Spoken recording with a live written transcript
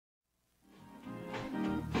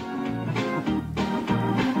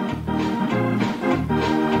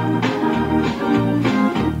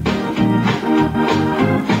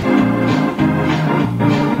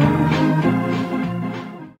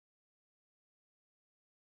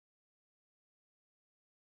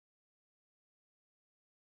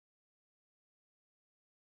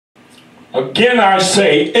Again I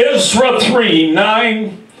say, Ezra 3,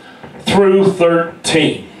 9 through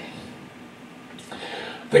 13.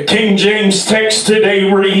 The King James text today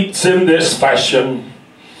reads in this fashion.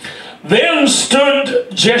 Then stood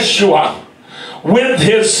Jeshua with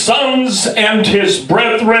his sons and his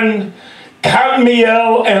brethren,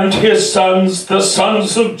 Kadmiel and his sons, the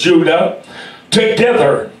sons of Judah,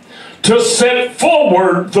 together to set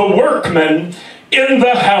forward the workmen in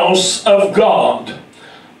the house of God.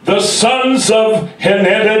 The sons of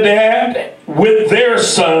Henadadad with their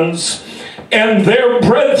sons and their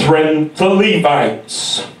brethren, the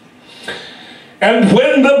Levites. And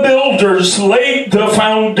when the builders laid the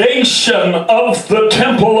foundation of the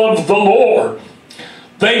temple of the Lord,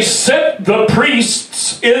 they set the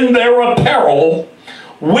priests in their apparel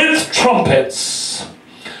with trumpets,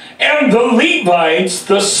 and the Levites,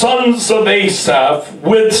 the sons of Asaph,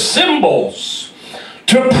 with cymbals,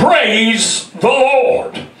 to praise the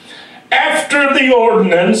Lord, after the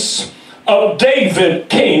ordinance of David,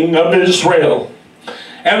 king of Israel.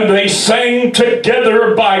 And they sang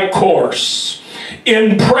together by course,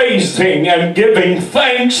 in praising and giving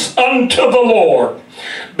thanks unto the Lord,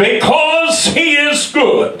 because he is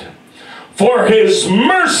good, for his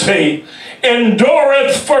mercy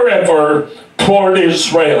endureth forever toward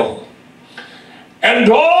Israel.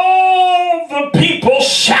 And all the people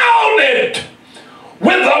shouted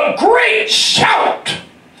with a great shout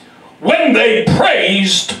when they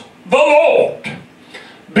praised the Lord,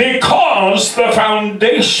 because the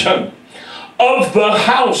foundation of the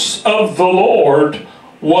house of the Lord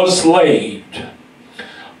was laid.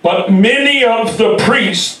 But many of the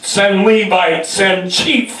priests and Levites and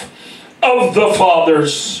chief of the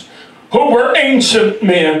fathers, who were ancient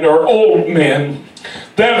men or old men,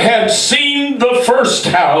 that had seen the first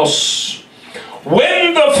house,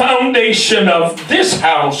 when the foundation of this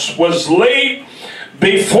house was laid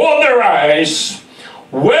before their eyes,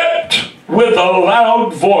 wept with a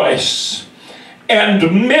loud voice,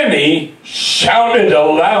 and many shouted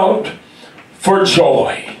aloud for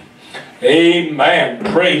joy. Amen.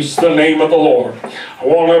 Praise the name of the Lord. I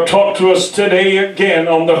want to talk to us today again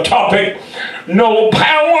on the topic, no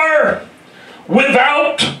power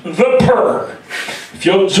without the Purr. If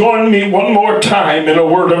you'll join me one more time in a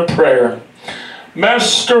word of prayer.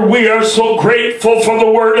 Master, we are so grateful for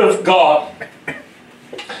the Word of God.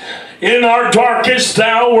 In our darkest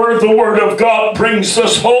hour, the Word of God brings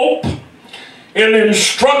us hope. It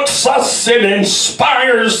instructs us, it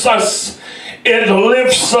inspires us, it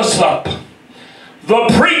lifts us up. The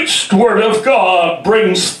preached Word of God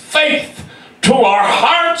brings faith to our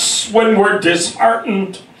hearts when we're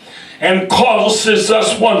disheartened, and causes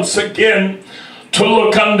us once again to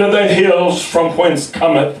look unto the hills from whence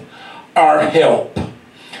cometh our help.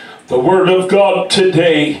 The Word of God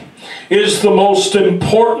today is the most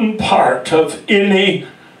important part of any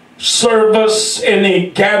service, any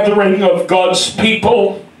gathering of God's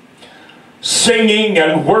people. Singing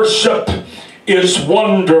and worship is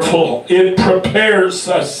wonderful. It prepares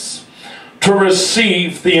us to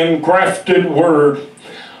receive the engrafted Word.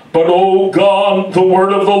 But, oh God, the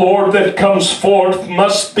Word of the Lord that comes forth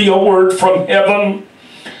must be a word from heaven.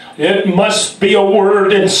 It must be a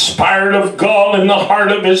word inspired of God in the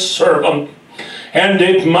heart of His servant. And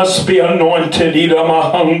it must be anointed of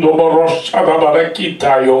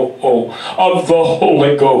the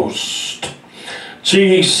Holy Ghost.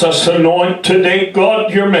 Jesus, anoint today,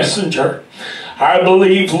 God, your messenger. I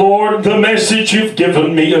believe, Lord, the message you've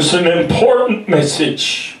given me is an important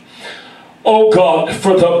message. Oh God,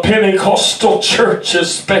 for the Pentecostal church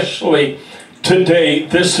especially today,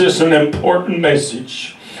 this is an important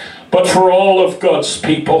message. But for all of God's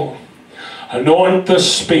people, anoint the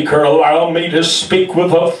speaker. Allow me to speak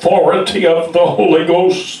with authority of the Holy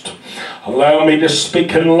Ghost. Allow me to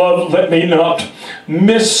speak in love. Let me not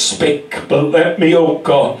misspeak, but let me, oh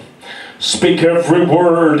God, speak every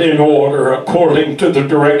word in order according to the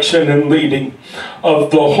direction and leading of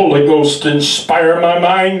the Holy Ghost. Inspire my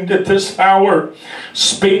mind at this hour.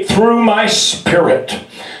 Speak through my spirit,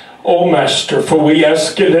 O Master, for we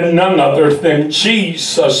ask it in none other than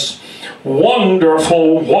Jesus'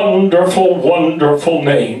 wonderful, wonderful, wonderful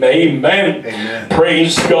name. Amen. Amen.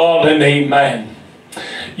 Praise God and amen.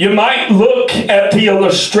 You might look at the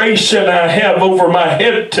illustration I have over my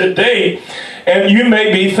head today, and you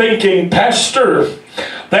may be thinking, Pastor,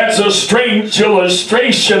 that's a strange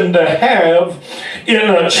illustration to have in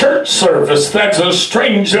a church service. That's a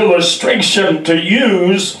strange illustration to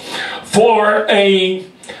use for a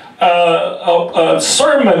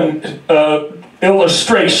sermon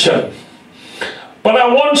illustration. But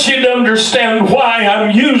I want you to understand why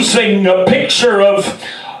I'm using a picture of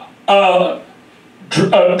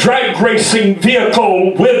drag racing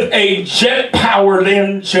vehicle with a jet-powered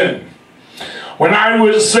engine. When I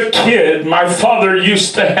was a kid, my father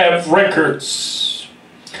used to have records.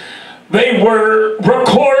 They were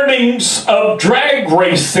recordings of drag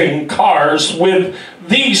racing cars with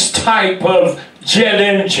these type of jet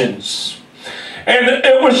engines. And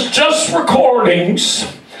it was just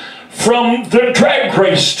recordings from the drag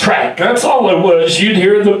race track. That's all it was. You'd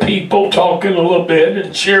hear the people talking a little bit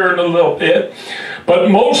and cheering a little bit. But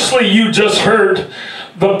mostly you just heard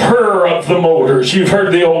the purr of the motors. You've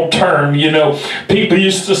heard the old term, you know. People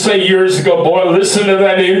used to say years ago, boy, listen to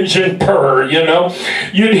that engine purr, you know.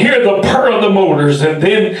 You'd hear the purr of the motors, and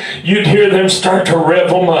then you'd hear them start to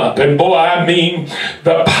rev them up. And boy, I mean,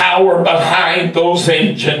 the power behind those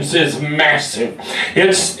engines is massive.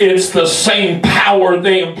 It's the same power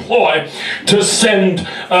they employ to send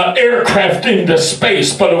aircraft into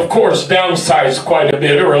space, but of course downsized quite a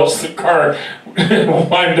bit, or else the car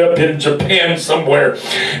wind up in Japan somewhere,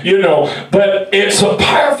 you know. But it's a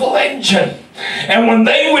powerful engine. And when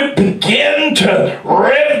they would begin to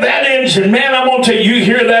rev that engine, man, I'm going to tell you, you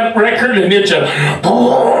hear that record and it just,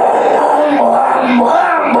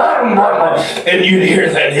 and you'd hear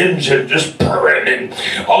that engine just purring, and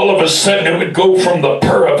all of a sudden it would go from the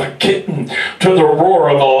purr of a kitten to the roar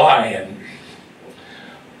of a lion.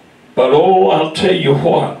 But oh, I'll tell you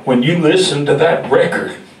what, when you listen to that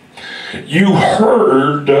record, you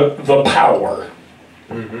heard the power.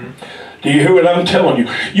 Mm-hmm. Do you hear what I'm telling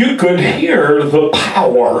you? You could hear the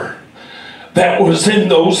power that was in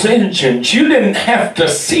those engines. You didn't have to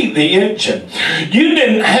see the engine. You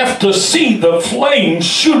didn't have to see the flames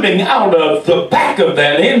shooting out of the back of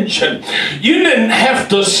that engine. You didn't have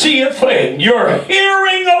to see a thing. Your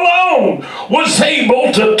hearing alone was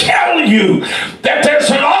able to tell you that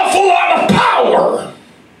there's an awful lot of power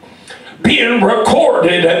being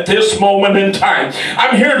recorded at this moment in time.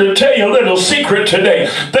 I'm here to tell you a little secret today.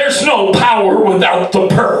 There's no power without the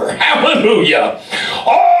purr. Hallelujah.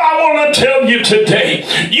 Oh, I want to tell you today,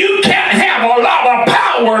 you can't have a lot of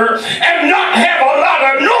power and not have a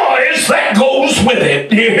lot of noise that goes with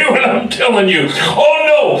it. You hear what I'm telling you? Oh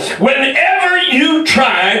no, whenever you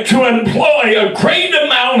try to employ a great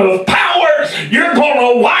amount of power, you're going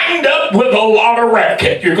to wind up with a lot of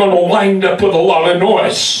racket. You're going to wind up with a lot of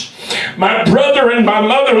noise. My brother and my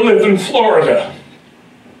mother live in Florida.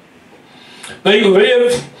 They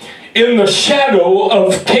live in the shadow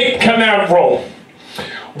of Cape Canaveral.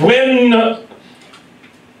 When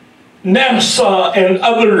NASA and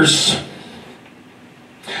others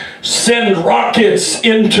send rockets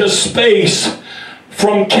into space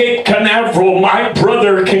from Cape Canaveral, my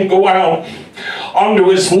brother can go out onto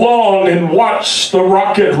his lawn and watch the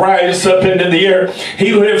rocket rise up into the air.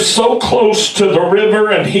 He lives so close to the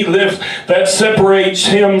river, and he lives, that separates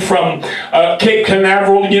him from Cape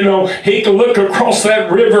Canaveral. You know, he can look across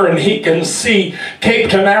that river and he can see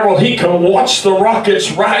Cape Canaveral. He can watch the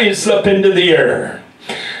rockets rise up into the air.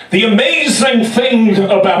 The amazing thing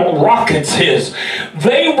about rockets is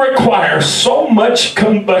they require so much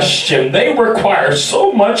combustion. They require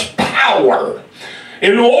so much power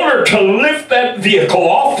in order to lift that vehicle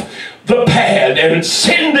off the pad and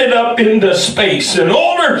send it up into space, in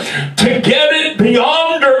order to get it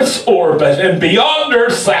beyond Earth's orbit and beyond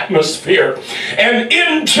Earth's atmosphere and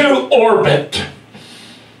into orbit,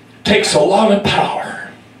 takes a lot of power.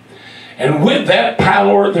 And with that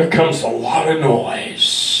power, there comes a lot of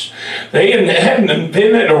noise. They hadn't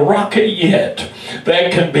invented a rocket yet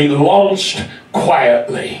that can be launched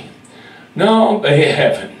quietly. No, they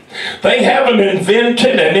haven't. They haven't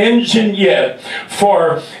invented an engine yet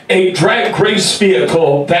for a drag race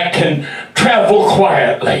vehicle that can travel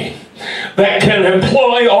quietly, that can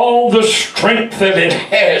employ all the strength that it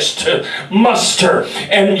has to muster,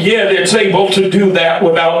 and yet it's able to do that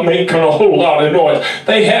without making a whole lot of noise.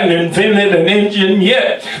 They haven't invented an engine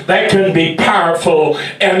yet that can be powerful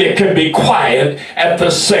and it can be quiet at the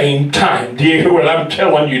same time. Do you hear what I'm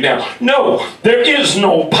telling you now? No, there is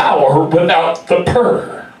no power without the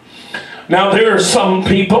purr. Now, there are some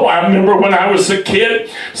people, I remember when I was a kid,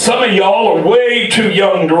 some of y'all are way too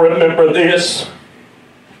young to remember this.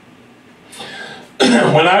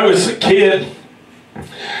 When I was a kid,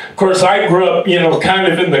 of course, I grew up, you know, kind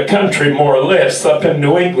of in the country, more or less, up in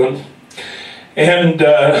New England. And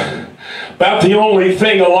about the only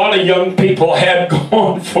thing a lot of young people had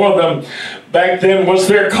going for them back then was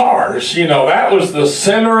their cars. You know, that was the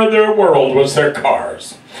center of their world, was their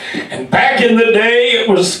cars. And back in the day, it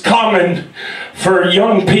was common for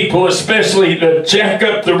young people especially to jack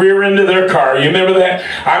up the rear end of their car. You remember that?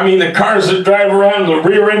 I mean, the cars that drive around, the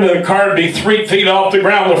rear end of the car would be 3 feet off the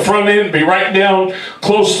ground, the front end would be right down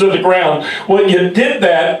close to the ground. Well, you did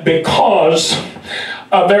that because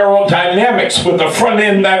of aerodynamics. With the front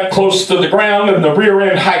end that close to the ground and the rear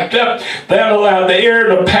end hiked up, that allowed the air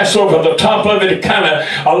to pass over the top of it. It kind of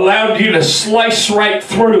allowed you to slice right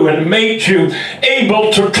through and made you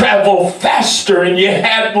able to travel faster, and you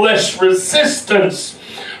had less resistance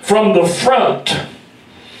from the front.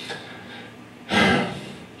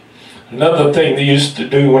 Another thing they used to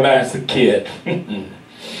do when I was a kid,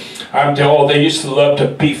 they used to love to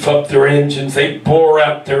beef up their engines. They bore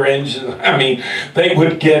out their engines. I mean, they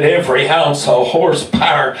would get every ounce of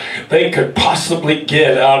horsepower they could possibly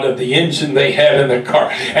get out of the engine they had in their car.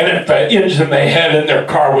 And if the engine they had in their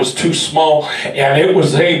car was too small and it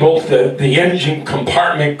was able, the engine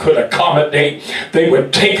compartment could accommodate, they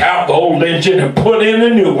would take out the old engine and put in a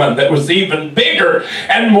new one that was even bigger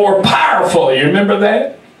and more powerful. You remember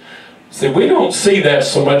that? See, we don't see that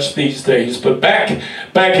so much these days, but back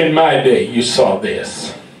in my day, you saw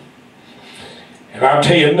this. And I'll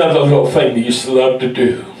tell you another little thing they used to love to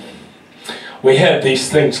do. We had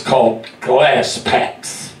these things called glass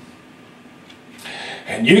packs.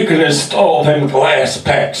 And you could install them glass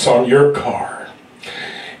packs on your car.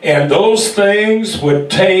 And those things would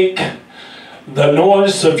take the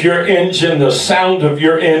noise of your engine, the sound of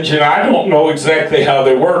your engine. I don't know exactly how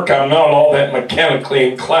they work. I'm not all that mechanically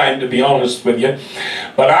inclined, to be honest with you.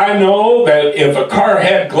 But I know that if a car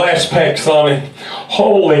had glass packs on it,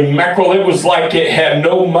 holy mackerel, it was like it had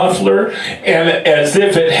no muffler. And as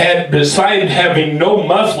if it had, besides having no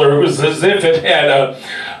muffler, it was as if it had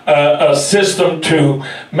a system to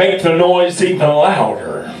make the noise even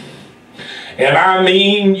louder. And I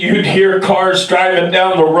mean, you'd hear cars driving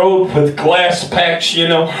down the road with glass packs, you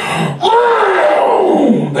know.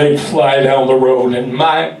 They'd fly down the road, and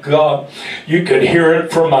my God, you could hear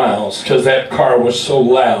it for miles because that car was so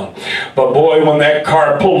loud. But boy, when that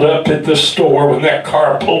car pulled up at the store, when that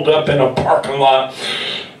car pulled up in a parking lot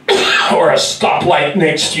or a stoplight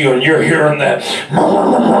next to you, and you're hearing that,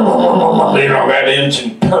 you know, that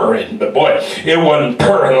engine purring. But boy, it wasn't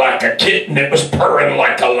purring like a kitten, it was purring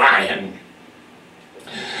like a lion.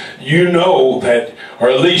 You know that, or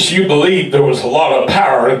at least you believe there was a lot of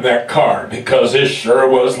power in that car, because it sure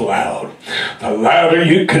was loud. The louder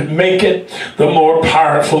you could make it, the more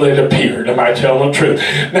powerful it appeared. Am I telling the truth?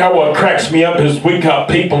 Now what cracks me up is we got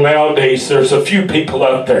people nowadays, there's a few people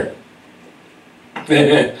out there,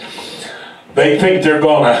 they think they're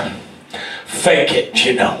gonna fake it,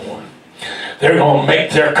 you know. They're gonna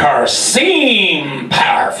make their car seem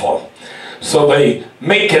powerful. So they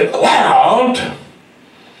make it loud,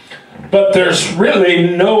 but there's really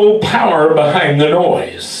no power behind the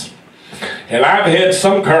noise. And I've had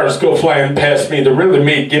some cars go flying past me that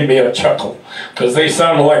really give me a chuckle, because they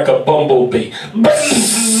sounded like a bumblebee.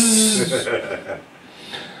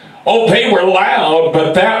 Oh, they were loud,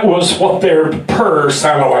 but that was what their purr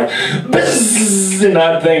sounded like. And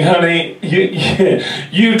I think, honey,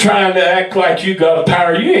 you trying to act like you got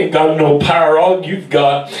power. You ain't got no power. All you've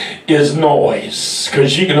got is noise.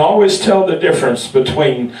 Because you can always tell the difference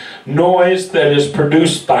between noise that is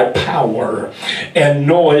produced by power and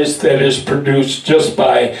noise that is produced just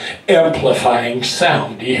by amplifying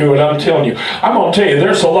sound. You hear what I'm telling you? I'm going to tell you,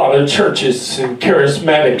 there's a lot of churches in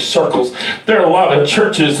charismatic circles. There are a lot of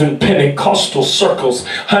churches in Pentecostal circles.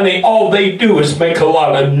 Honey, all they do is make a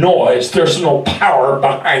lot of noise. There's no power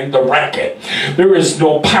behind the racket. There is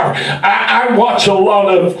no power. I watch a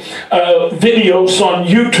lot of videos on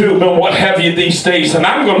YouTube and what have you these days, and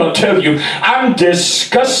I'm going to tell you, I'm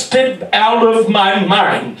disgusted out of my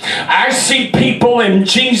mind. I see people in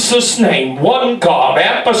Jesus' name, one God,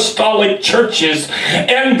 apostolic churches,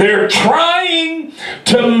 and they're trying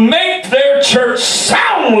to make their church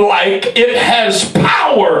sound like it has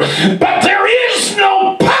power, but there is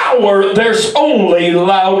no power. There's only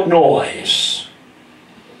loud noise.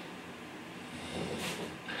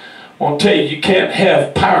 I'll tell you, you can't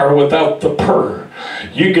have power without the purr.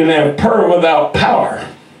 You can have purr without power,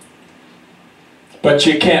 but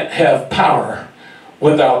you can't have power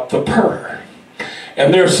without the purr.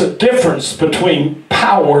 And there's a difference between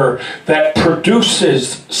power that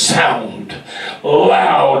produces sound,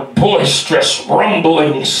 loud, boisterous,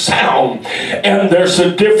 rumbling sound, and there's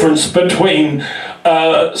a difference between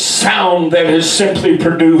sound that is simply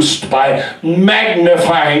produced by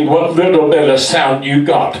magnifying what little bit of sound you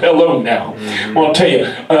got. Hello now. I'll tell you,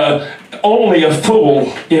 only a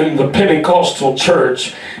fool in the Pentecostal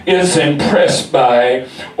church is impressed by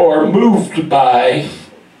or moved by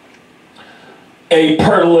a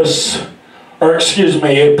powerless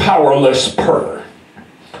Purr.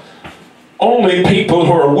 Only people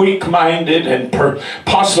who are weak-minded and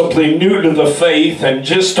possibly new to the faith and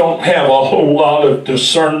just don't have a whole lot of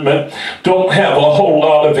discernment, don't have a whole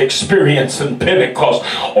lot of experience in Pentecost.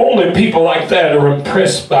 Only people like that are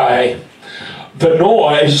impressed by the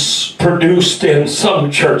noise produced in some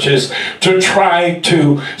churches to try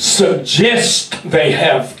to suggest they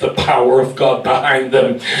have the power of God behind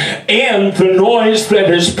them, and the noise that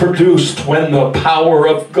is produced when the power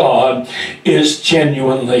of God is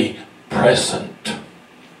genuinely present.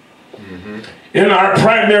 In our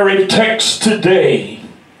primary text today,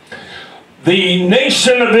 the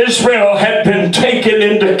nation of Israel had been taken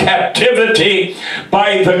into captivity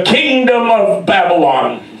by the kingdom of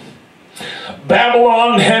Babylon.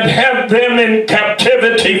 Babylon had had them in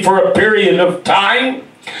captivity for a period of time.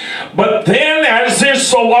 But then, as is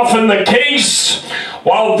so often the case,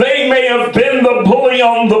 while they may have been the bully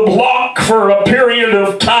on the block for a period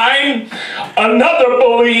of time, another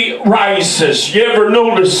bully rises. You ever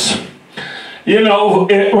notice, in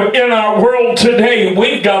our world today,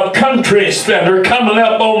 we've got countries that are coming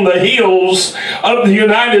up on the heels of the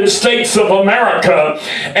United States of America.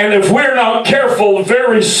 And if we're not careful,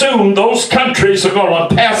 very soon those countries are going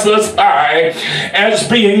to pass us by as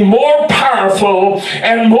being more powerful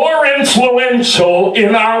and more influential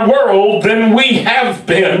in our world than we have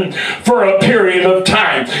been for a period of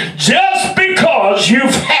time. Just because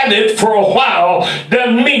you've had it for a while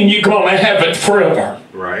doesn't mean you're going to have it forever.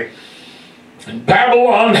 Right.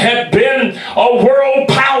 Babylon had been a world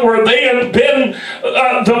power. They had been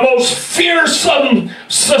the most fearsome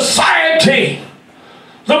society,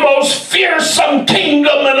 the most fearsome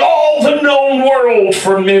kingdom in all the known world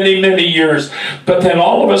for many, many years. But then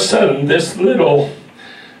all of a sudden, this little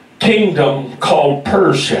kingdom called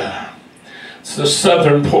Persia, it's the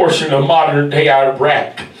southern portion of modern-day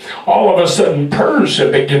Iraq, all of a sudden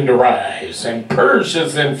Persia began to rise, and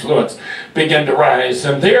Persia's influence began to rise,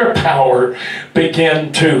 and their power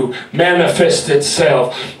began to manifest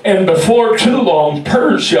itself. And before too long,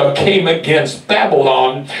 Persia came against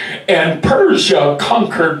Babylon, and Persia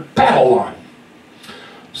conquered Babylon.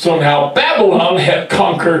 So now Babylon had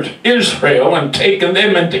conquered Israel and taken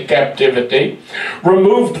them into captivity,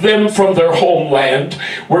 removed them from their homeland,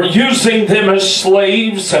 were using them as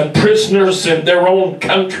slaves and prisoners in their own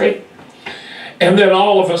country. And then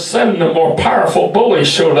all of a sudden a more powerful bully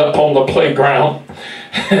showed up on the playground.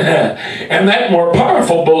 And that more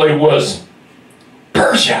powerful bully was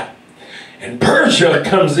Persia. And Persia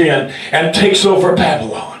comes in and takes over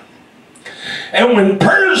Babylon. And when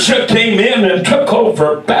Persia came in and took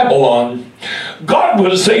over Babylon, God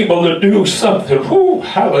was able to do something. Ooh,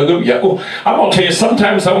 hallelujah. Ooh, I'm going to tell you,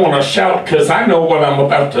 sometimes I want to shout because I know what I'm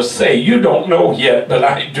about to say. You don't know yet, but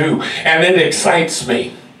I do. And it excites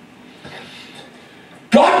me.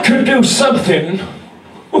 God could do something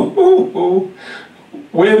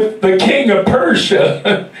with the king of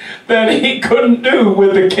Persia that he couldn't do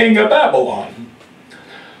with the king of Babylon.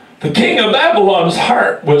 The king of Babylon's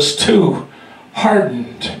heart was too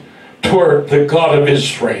hardened toward the God of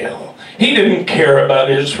Israel. He didn't care about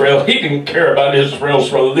Israel. He didn't care about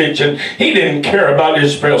Israel's religion. He didn't care about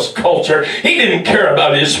Israel's culture. He didn't care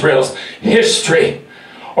about Israel's history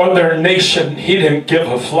or their nation. He didn't give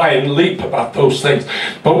a flying leap about those things.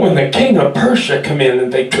 But when the king of Persia came in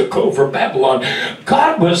and they took over Babylon,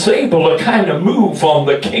 God was able to kind of move on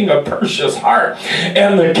the king of Persia's heart.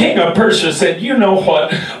 And the king of Persia said, you know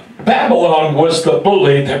what? Babylon was the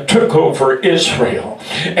bully that took over Israel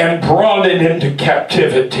and brought it into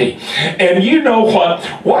captivity. And you know what?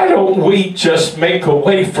 Why don't we just make a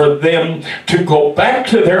way for them to go back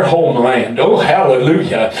to their homeland, oh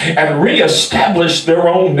hallelujah, and reestablish their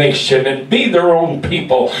own nation and be their own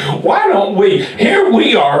people? Why don't we? Here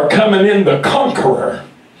we are coming in the conqueror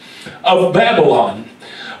of Babylon.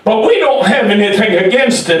 But we don't have anything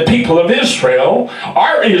against the people of Israel.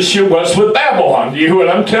 Our issue was with Babylon. You hear what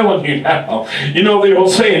I'm telling you now? You know the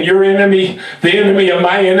old saying, your enemy, the enemy of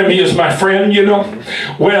my enemy is my friend, you know?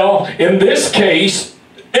 Well, in this case,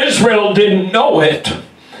 Israel didn't know it.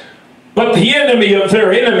 But the enemy of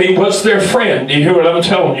their enemy was their friend. You hear what I'm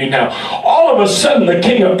telling you now? All of a sudden, the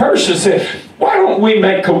king of Persia said, why don't we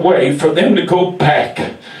make a way for them to go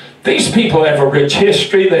back? These people have a rich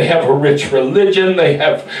history, they have a rich religion, they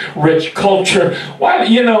have rich culture. Why,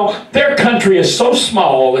 you know, their country is so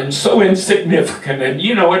small and so insignificant, and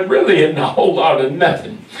you know, it really isn't a whole lot of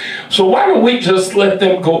nothing. So why don't we just let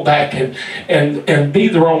them go back and be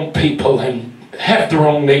their own people and have their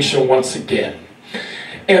own nation once again.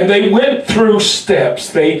 And they went through steps.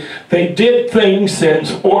 They did things in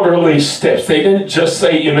orderly steps. They didn't just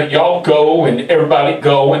say, y'all go and everybody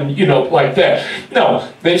go and, like that. No,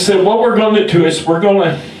 they said, what we're going to do is we're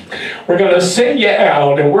going to send you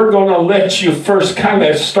out and we're going to let you first kind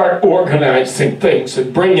of start organizing things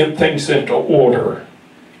and bringing things into order.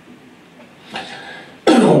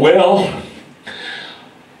 Well,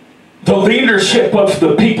 the leadership of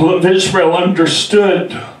the people of Israel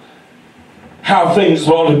understood how things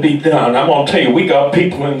ought to be done. I'm going to tell you, we got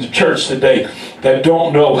people in the church today that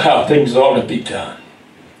don't know how things ought to be done.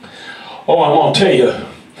 Oh, I'm going to tell you,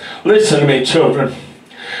 listen to me, children.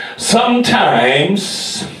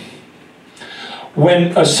 Sometimes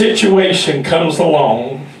when a situation comes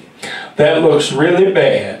along that looks really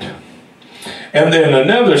bad, and then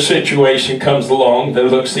another situation comes along that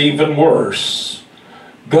looks even worse,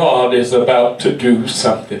 God is about to do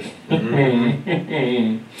something.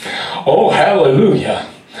 Oh, hallelujah.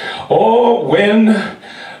 Oh,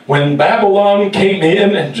 when Babylon came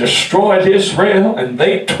in and destroyed Israel, and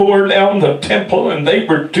they tore down the temple and they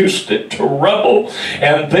reduced it to rubble,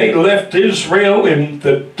 and they left Israel in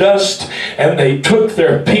the dust, and they took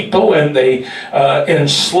their people and they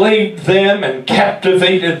enslaved them and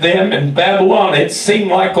captivated them in Babylon, it seemed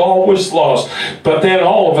like all was lost. But then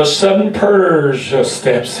all of a sudden Persia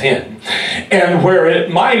steps in, and where it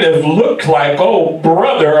might have looked like, oh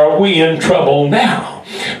brother, are we in trouble now?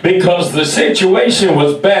 Because the situation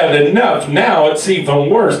was bad enough, now it's even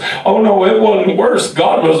worse. Oh no, it wasn't worse.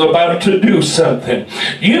 God was about to do something.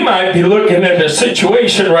 You might be looking at a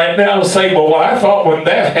situation right now and say, well, I thought when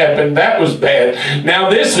that happened, that was bad. Now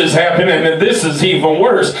this is happening and this is even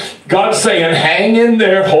worse. God's saying, hang in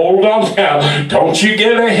there, hold on now. Don't you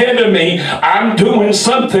get ahead of me. I'm doing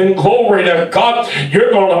something. Glory to God.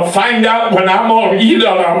 You're going to find out when I'm on. You're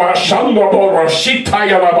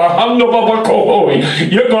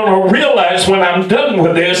going to realize when I'm done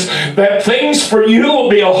with this that things for you will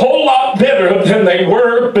be a whole lot better than they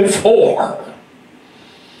were before.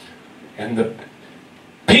 And the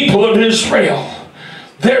people of Israel,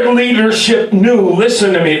 their leadership knew,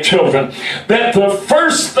 listen to me children, that the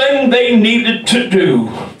first thing they needed to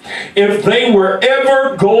do, if they were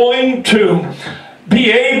ever going to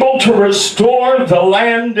be able to restore the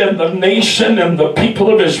land and the nation and the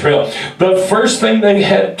people of Israel, the first thing they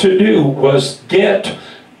had to do was get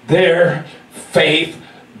their faith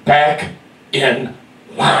back in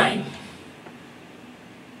line.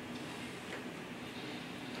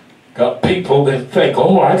 Got people that think,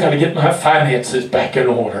 oh, I got to get my finances back in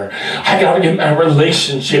order. I got to get my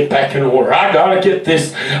relationship back in order. I got to get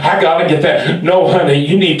this. I got to get that. No, honey,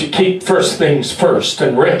 you need to keep first things first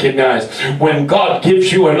and recognize when God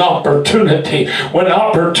gives you an opportunity, when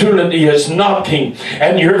opportunity is knocking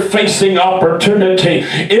and you're facing opportunity,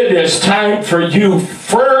 it is time for you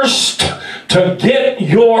first to get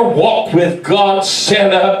your walk with God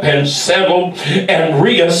set up and settled and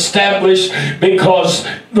reestablished, because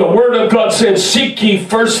the Word of God says, seek ye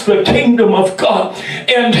first the kingdom of God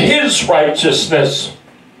and His righteousness,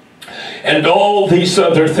 and all these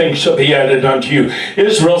other things shall be added unto you.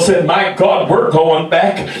 Israel said, my God, we're going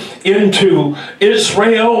back into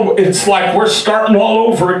Israel. It's like we're starting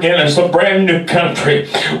all over again as a brand new country.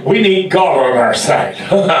 We need God on our side.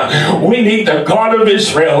 We need the God of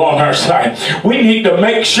Israel on our side. We need to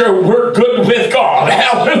make sure we're good with God.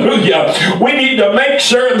 Hallelujah. We need to make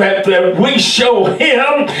sure that we show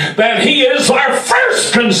Him that He is our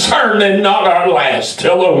first concern and not our last.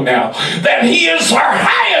 Hello now. That He is our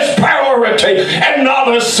highest priority and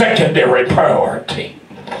not a secondary priority.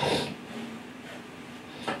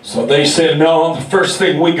 So they said, no, the first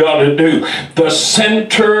thing we got to do, the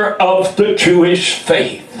center of the Jewish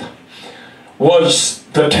faith was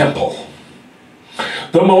the temple.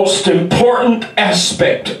 The most important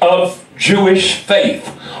aspect of Jewish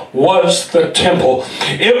faith was the temple.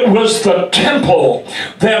 It was the temple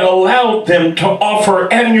that allowed them to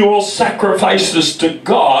offer annual sacrifices to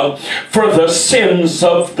God for the sins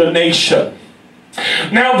of the nation.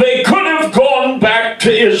 Now they could have gone back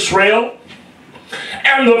to Israel,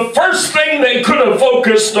 and the first thing they could have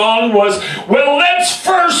focused on was, well, let's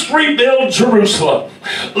first rebuild Jerusalem.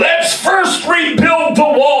 Let's first rebuild the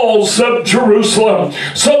walls of Jerusalem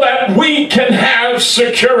so that we can have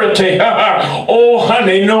security. Oh,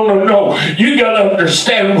 honey, no. You got to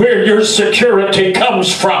understand where your security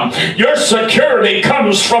comes from. Your security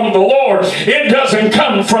comes from the Lord. It doesn't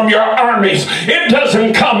come from your armies. It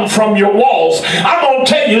doesn't come from your walls. I'm going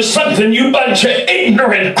to tell you something, you bunch of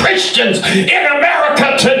ignorant Christians in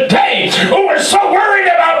America today who are so worried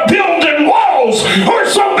about building walls, who are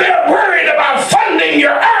so worried about funding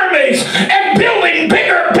your armies and building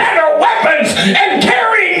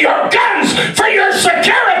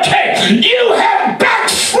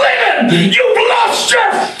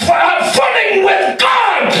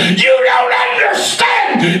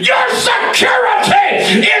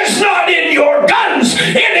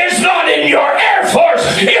Force.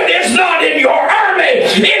 It is not in your army.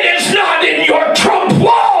 It is not in your Trump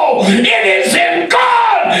wall. It is in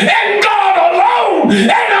God and God alone.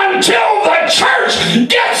 And until the church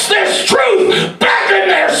gets this truth back in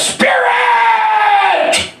their spirit,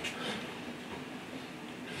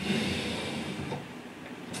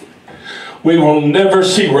 we will never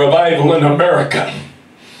see revival in America.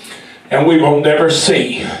 And we will never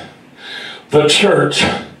see the church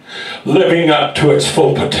living up to its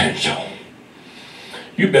full potential.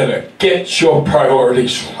 You better get your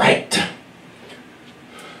priorities right.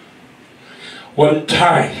 One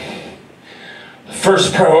time, the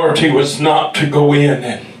first priority was not to go in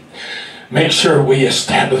and make sure we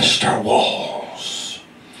established our walls.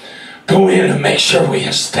 Go in and make sure we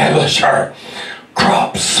establish our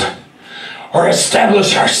crops or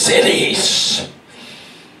establish our cities.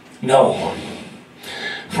 No.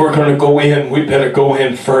 If we're going to go in, we better go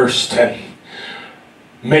in first and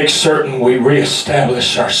make certain we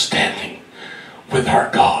reestablish our standing with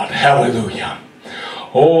our God. Hallelujah.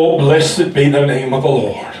 Oh, blessed be the name of the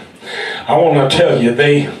Lord. I want to tell you,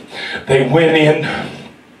 they went in,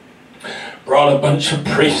 brought a bunch of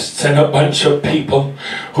priests and a bunch of people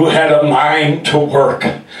who had a mind to work,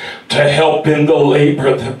 to help in the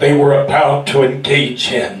labor that they were about to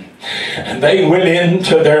engage in. And they went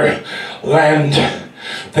into their land.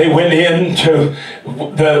 They went into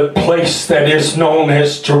the place that is known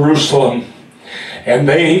as Jerusalem. And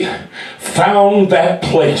they found that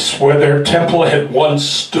place where their temple had once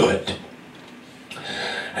stood.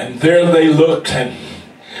 And there they looked, and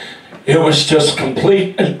it was just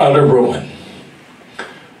complete and utter ruin.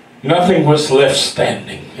 Nothing was left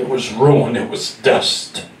standing. It was ruin. It was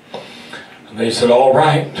dust. And they said, all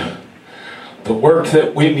right, the work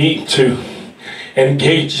that we need to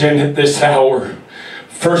engage in at this hour,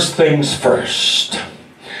 first things first,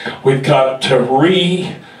 we've got to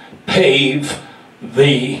repave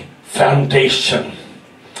the foundation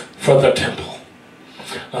for the temple.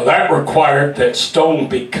 Now that required that stone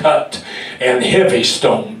be cut, and heavy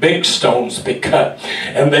stone, big stones be cut,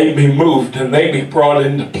 and they be moved, and they be brought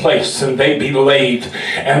into place, and they be laid.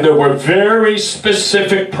 And there were very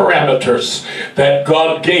specific parameters that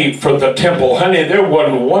God gave for the temple. Honey, there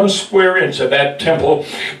wasn't 1 square inch of that temple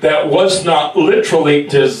that was not literally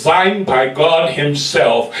designed by God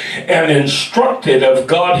himself and instructed of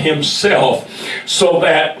God himself, so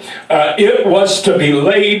that it was to be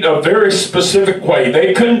laid a very specific way.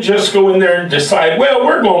 They couldn't just go in there and decide, well,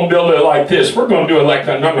 we're going to build it like this, we're going to do it like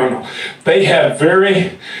that. No. They had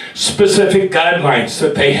very specific guidelines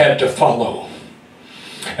that they had to follow.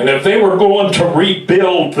 And if they were going to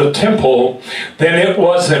rebuild the temple, then it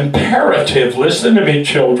was imperative, listen to me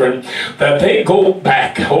children, that they go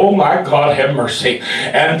back, oh my God, have mercy,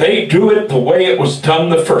 and they do it the way it was done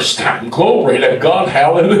the first time. Glory to God,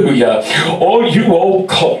 hallelujah. Oh, you old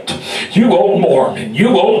cult, you old Mormon, you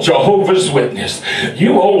old Jehovah's Witness,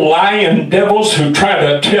 you old lying devils who try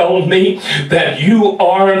to tell me that you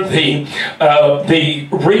are the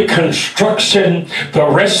reconstruction, the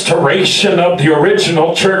restoration of the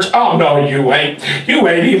original church. Oh no, you ain't. You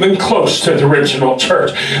ain't even close to the original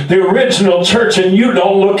church. The original church, and you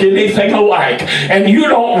don't look anything alike. And you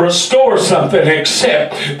don't restore something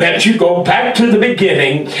except that you go back to the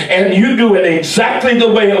beginning and you do it exactly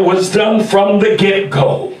the way it was done from the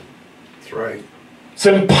get-go. That's right. It's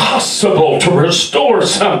impossible to restore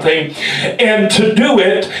something and to do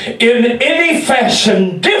it in any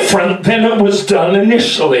fashion different than it was done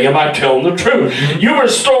initially. Am I telling the truth? You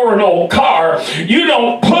restore an old car, you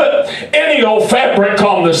don't put any old fabric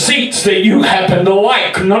on the seats that you happen to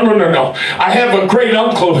like. No. I have a great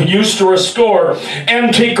uncle who used to restore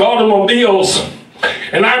antique automobiles.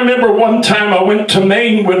 And I remember one time I went to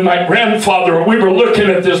Maine with my grandfather, and we were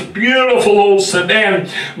looking at this beautiful old sedan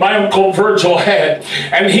my Uncle Virgil had,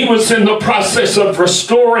 and he was in the process of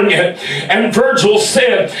restoring it. And Virgil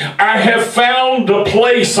said, I have found a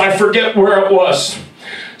place, I forget where it was,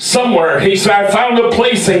 somewhere. He said, I found a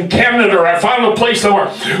place in Canada, or I found a place somewhere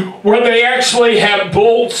where they actually had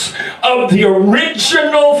bolts of the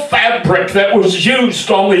original fabric that was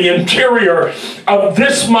used on the interior of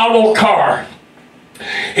this model car.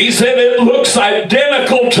 He said it looks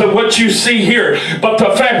identical to what you see here, but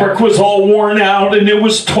the fabric was all worn out and it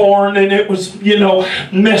was torn and it was,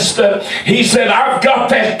 messed up. He said, I've got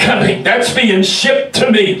that coming. That's being shipped to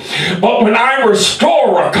me. But when I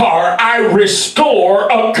restore a car, I restore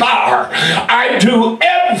a car. I do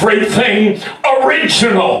everything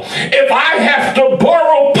original. If I have to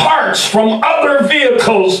borrow parts from other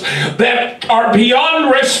vehicles that are beyond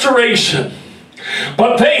restoration,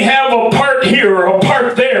 but they have a part here, a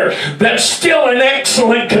part there, there that's still in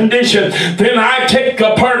excellent condition, then I take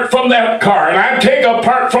apart from that car, and I take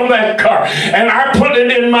apart from that car, and I put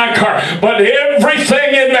it in my car. But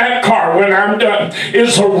everything in that car, when I'm done,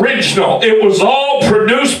 is original. It was all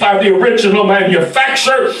produced by the original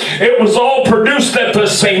manufacturer. It was all produced at the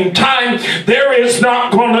same time. There is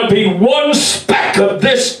not going to be one speck of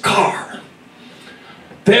this car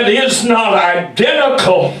that is not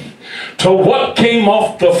identical to what came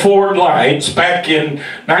off the Ford lines back in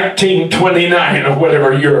 1929 or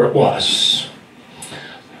whatever year it was.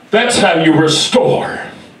 That's how you restore.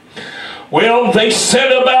 Well, they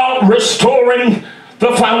set about restoring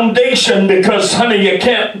the foundation because, honey, you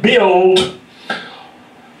can't build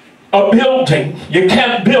a building. You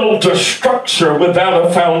can't build a structure without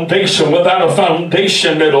a foundation. Without a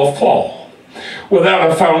foundation, it'll fall. Without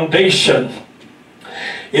a foundation,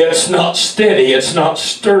 it's not steady, it's not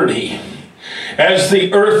sturdy. As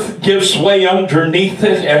the earth gives way underneath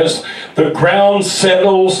it, as the ground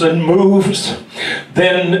settles and moves,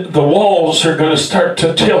 then the walls are going to start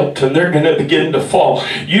to tilt and they're going to begin to fall.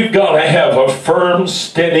 You've got to have a firm,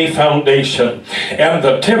 steady foundation. And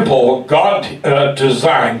the temple God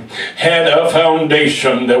designed had a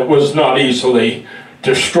foundation that was not easily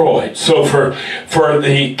destroyed. So for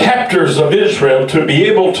the captors of Israel to be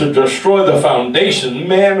able to destroy the foundation,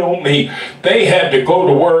 man oh me, they had to go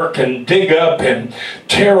to work and dig up and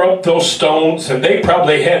tear up those stones, and they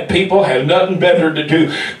probably had people had nothing better to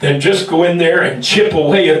do than just go in there and chip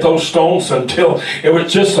away at those stones until it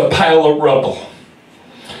was just a pile of rubble.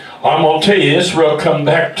 I'm going to tell you, Israel come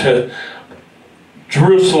back to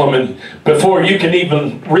Jerusalem, and before you can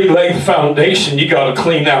even relay the foundation, you got to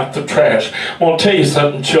clean out the trash. I'm going to tell you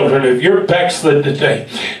something, children. If you're backslid today,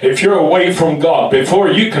 if you're away from God, before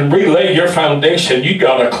you can relay your foundation, you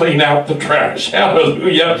got to clean out the trash.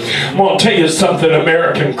 Hallelujah. I'm going to tell you something,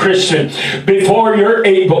 American Christian. Before you're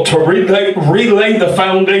able to relay the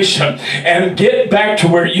foundation and get back to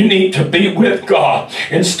where you need to be with God,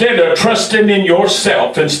 instead of trusting in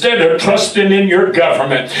yourself, instead of trusting in your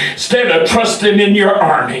government, instead of trusting in your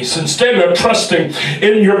armies, instead of trusting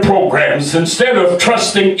in your programs, instead of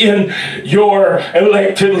trusting in your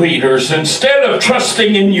elected leaders, instead of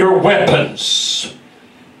trusting in your weapons,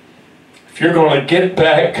 if you're going to get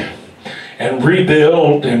back and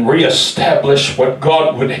rebuild and reestablish what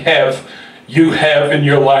God would have you have in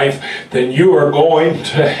your life, then you are going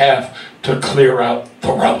to have to clear out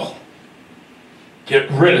the rubble. Get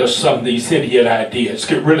rid of some of these idiot ideas.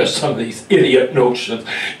 Get rid of some of these idiot notions.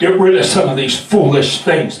 Get rid of some of these foolish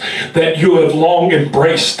things that you have long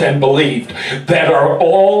embraced and believed, that are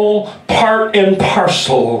all part and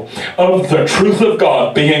parcel of the truth of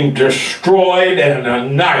God being destroyed and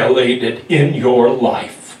annihilated in your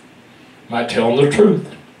life. Am I telling the truth?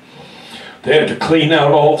 They had to clean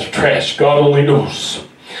out all the trash. God only knows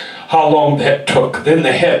how long that took. Then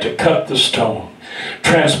they had to cut the stone,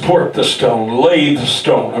 transport the stone, lay the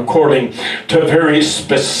stone according to very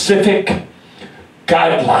specific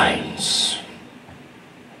guidelines.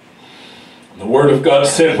 The Word of God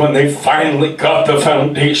said when they finally got the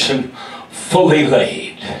foundation fully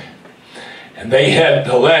laid, and they had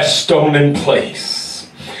the last stone in place,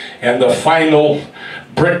 and the final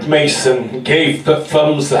brick mason gave the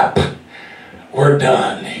thumbs up, we're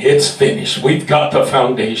done. It's finished. We've got the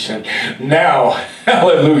foundation. Now,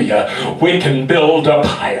 hallelujah, we can build up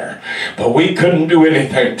higher. But we couldn't do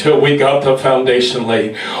anything till we got the foundation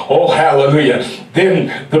laid. Oh, hallelujah.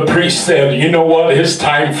 Then the priest said, you know what? It's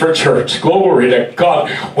time for church. Glory to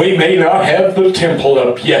God. We may not have the temple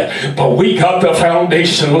up yet, but we got the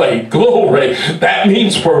foundation laid. Glory. That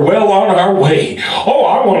means we're well on our way. Oh,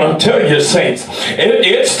 I want to tell you, saints,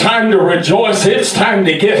 it's time to rejoice. It's time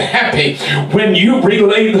to get happy. When you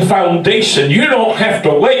relay the foundation, you don't have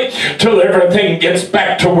to wait till everything gets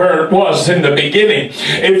back to where it was in the beginning.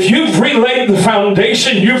 If you've relayed the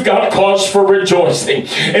foundation, you've got cause for rejoicing.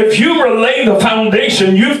 If you relay the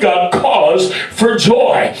foundation, you've got cause for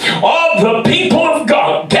joy. All the people of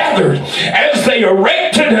God gathered as they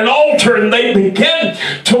erected an altar and they began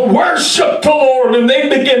to worship the Lord and they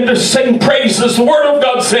began to sing praises. The Word of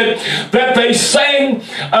God said that they sang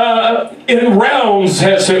in rounds,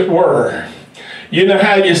 as it were. You know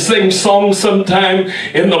how you sing songs sometime?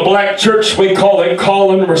 In the black church, we call it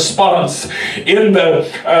call and response. In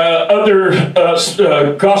the other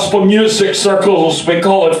gospel music circles, we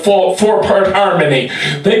call it four-part harmony.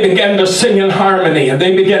 They began to sing in harmony, and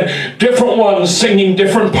they began different ones singing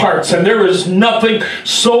different parts. And there is nothing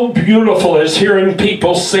so beautiful as hearing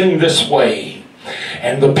people sing this way.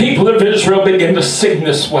 And the people of Israel began to sing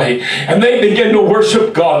this way. And they began to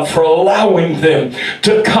worship God for allowing them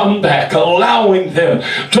to come back, allowing them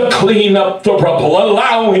to clean up the rubble,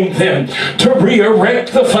 allowing them to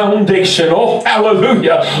re-erect the foundation. Oh,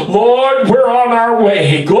 hallelujah. Lord, we're on our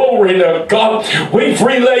way. Glory to God. We've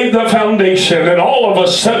relayed the foundation, and all of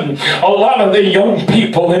a sudden, a lot of the young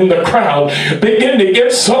people in the crowd begin to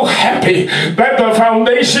get so happy that the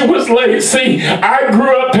foundation was laid. See, I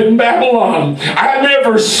grew up in Babylon. I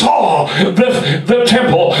never saw the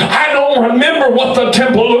temple. I don't remember what the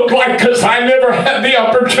temple looked like because I never had the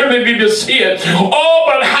opportunity to see it. Oh,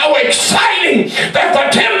 but how exciting that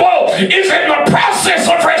the temple is in the process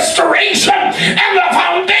of restoration and the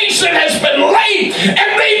foundation has been laid,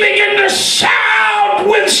 and they begin to shout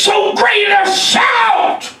with so great a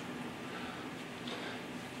shout.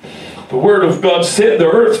 The Word of God said the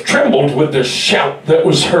earth trembled with the shout that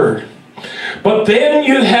was heard. But then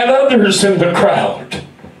you had others in the crowd.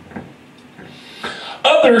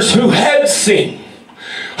 Others who had seen,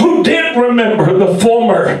 who did remember the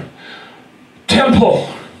former temple.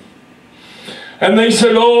 And they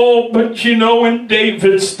said, oh, but you know, in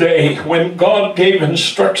David's day, when God gave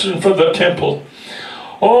instruction for the temple,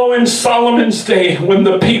 oh, in Solomon's day, when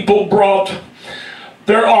the people brought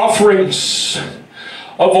their offerings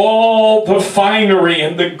of all the finery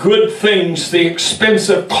and the good things, the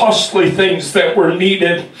expensive, costly things that were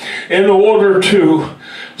needed in order to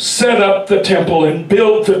set up the temple and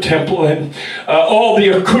build the temple, and all the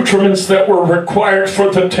accoutrements that were required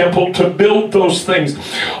for the temple to build those things.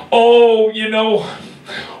 Oh, you know,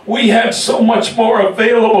 we had so much more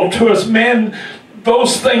available to us. Man,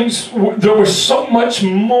 those things, there was so much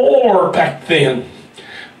more back then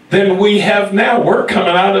than we have now. We're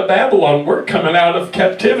coming out of Babylon. We're coming out of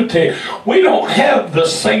captivity. We don't have the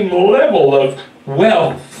same level of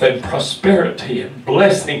wealth and prosperity and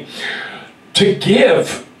blessing to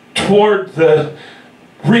give toward the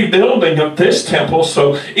rebuilding of this temple.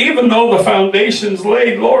 So even though the foundation's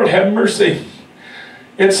laid, Lord have mercy,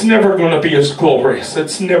 it's never going to be as glorious.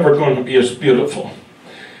 It's never going to be as beautiful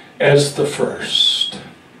as the first.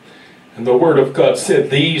 And the Word of God said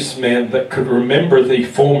these men that could remember the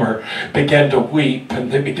former began to weep,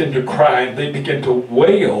 and they began to cry, and they began to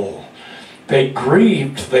wail. They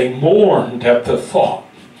grieved, they mourned at the thought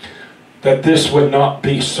that this would not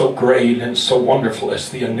be so great and so wonderful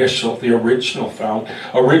as the original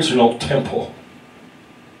temple.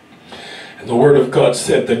 And the Word of God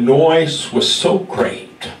said the noise was so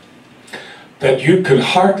great that you could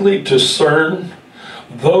hardly discern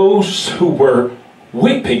those who were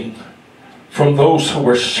weeping from those who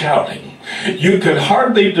were shouting. You could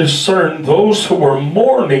hardly discern those who were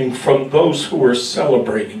mourning from those who were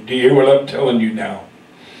celebrating. Do you hear what I'm telling you now?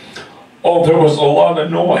 Oh, there was a lot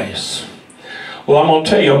of noise. Well, I'm going to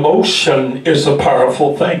tell you, emotion is a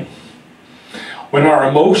powerful thing. When our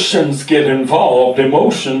emotions get involved,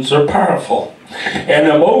 emotions are powerful. And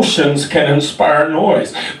emotions can inspire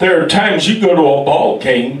noise. There are times you go to a ball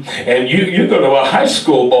game, and you go to a high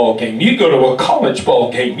school ball game, you go to a college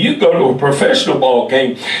ball game, you go to a professional ball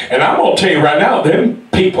game, and I'm going to tell you right now, them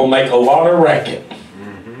people make a lot of racket.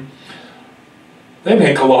 Mm-hmm. They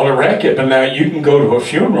make a lot of racket, but now you can go to a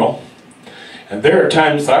funeral, and there are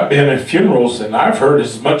times I've been at funerals, and I've heard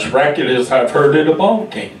as much racket as I've heard at a ball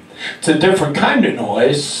game. It's a different kind of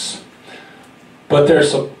noise, but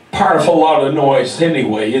there's a powerful lot of noise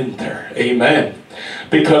anyway, isn't there? Amen.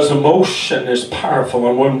 Because emotion is powerful,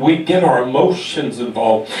 and when we get our emotions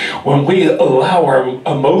involved, when we allow our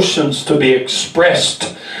emotions to be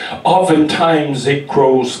expressed, oftentimes it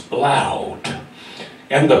grows loud.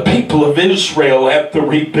 And the people of Israel, at the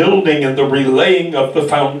rebuilding and the relaying of the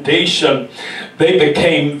foundation, they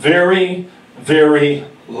became very, very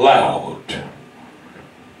loud.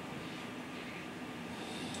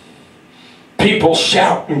 People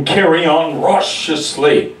shout and carry on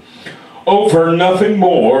raucously over nothing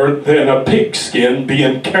more than a pigskin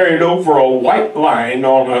being carried over a white line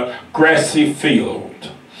on a grassy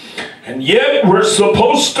field. And yet we're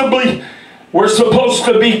supposed to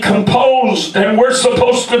be composed, and we're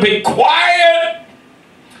supposed to be quiet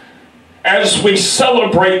as we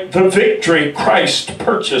celebrate the victory Christ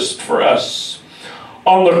purchased for us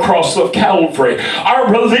on the cross of Calvary.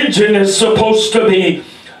 Our religion is supposed to be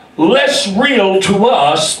less real to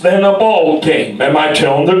us than a ball game. Am I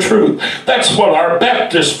telling the truth? That's what our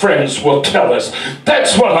Baptist friends will tell us.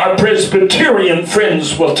 That's what our Presbyterian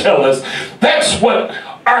friends will tell us. That's what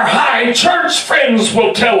our high church friends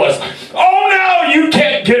will tell us. Oh no, you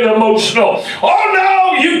can't get emotional. Oh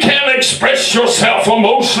no, you can't express yourself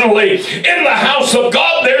emotionally in the house of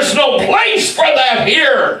God. There's no place for that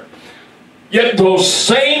here. Yet those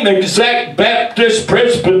same exact Baptist,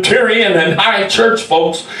 Presbyterian, and high church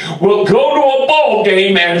folks will go to a ball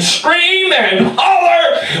game and scream and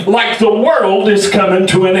holler like the world is coming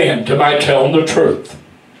to an end. Am I telling the truth?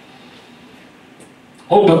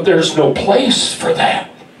 Oh, but there's no place for that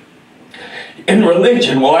in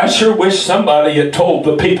religion. Well, I sure wish somebody had told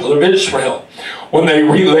the people of Israel when they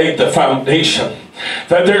relaid the foundation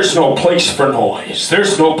that there's no place for noise.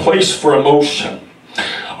 There's no place for emotion.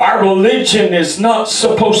 Our religion is not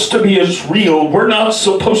supposed to be as real. We're not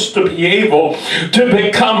supposed to be able to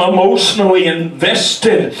become emotionally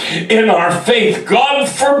invested in our faith. God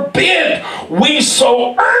forbid we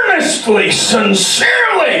so earnestly,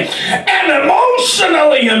 sincerely, and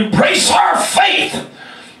emotionally embrace our faith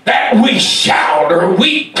that we shout or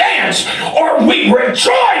we dance or we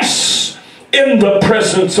rejoice in the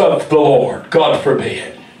presence of the Lord. God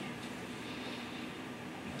forbid.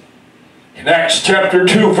 In Acts chapter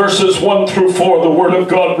 2, verses 1 through 4, the Word of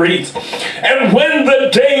God reads, "And when the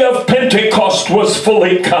day of Pentecost was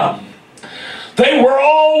fully come, they were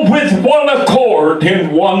all with one accord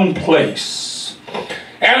in one place.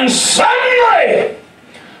 And suddenly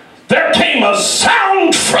there came a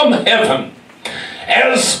sound from heaven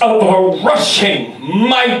as of a rushing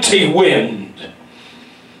mighty wind."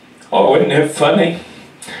 Oh, isn't it funny?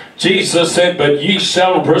 Jesus said, "But ye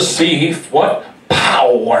shall receive" what?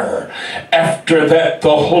 "Power. After that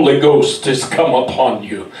the Holy Ghost is come upon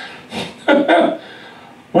you."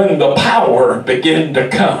 When the power began to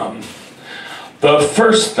come, the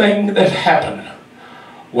first thing that happened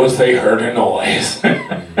was they heard a noise.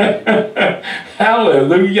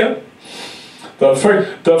 Hallelujah. The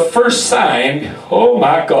first sign, oh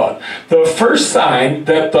my God, the first sign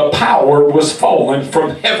that the power was falling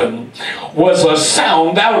from heaven was a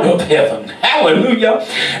sound out of heaven. Hallelujah.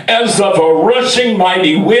 As of a rushing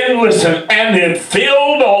mighty wind, listen, and it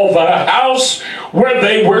filled all the house where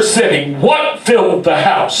they were sitting. What filled the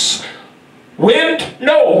house? Wind?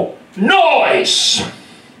 No. Noise.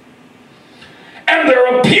 And there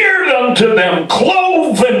appeared unto them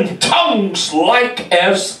cloven tongues like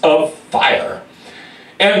as of fire.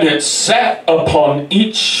 And it sat upon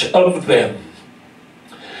each of them.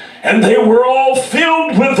 And they were all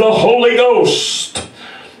filled with the Holy Ghost,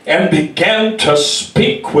 and began to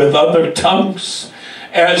speak with other tongues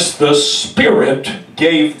as the Spirit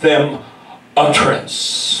gave them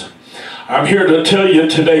utterance. I'm here to tell you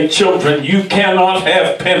today, children, you cannot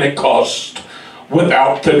have Pentecost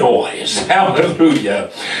without the noise. Hallelujah.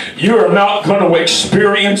 You are not going to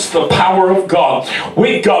experience the power of God.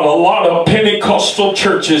 We've got a lot of Pentecostal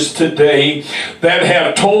churches today that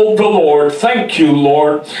have told the Lord, "Thank you,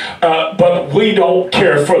 Lord, but we don't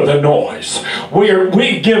care for the noise.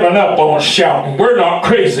 We've given up on shouting. We're not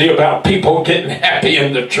crazy about people getting happy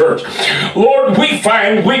in the church. Lord, we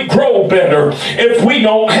find we grow better if we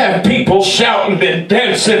don't have people shouting and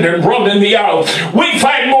dancing and running the aisle. We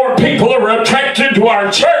find more people are attracted to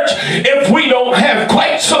our church if we don't have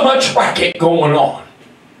quite so much racket going on."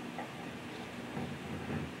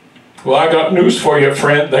 Well, I got news for you,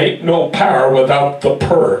 friend. There ain't no power without the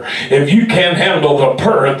purr. If you can't handle the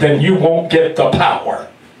purr, then you won't get the power.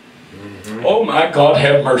 Oh my God,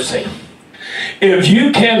 have mercy. If you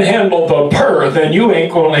can't handle the purr, then you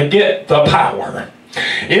ain't going to get the power.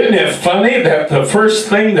 Isn't it funny that the first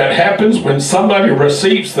thing that happens when somebody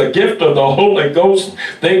receives the gift of the Holy Ghost,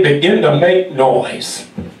 they begin to make noise?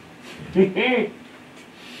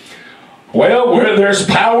 Well, where there's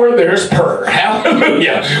power, there's purr.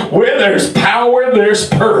 Hallelujah. Where there's power, there's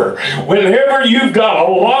purr. Whenever you've got a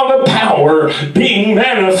lot of power being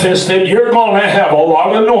manifested, you're going to have a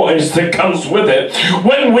lot of noise that comes with it.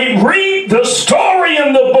 When we read the story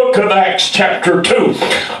in the book of Acts chapter 2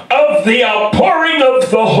 of the outpouring of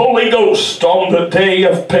the Holy Ghost on the day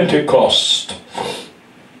of Pentecost,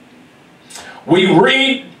 we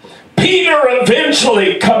read Peter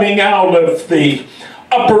eventually coming out of the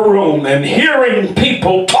upper room and hearing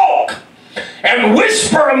people talk and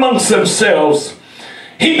whisper amongst themselves.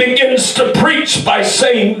 He begins to preach by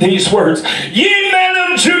saying these words, "Ye men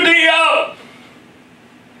of Judea,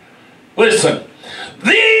 listen,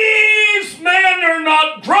 these men are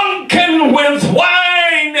not drunken with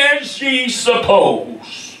wine as ye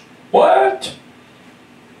suppose." What?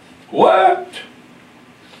 What?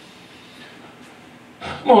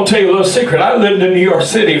 I'm going to tell you a little secret. I lived in New York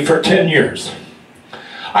City for 10 years.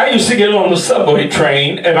 I used to get on the subway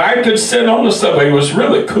train, and I could sit on the subway. It was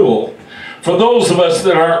really cool. For those of us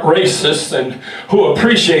that aren't racist and who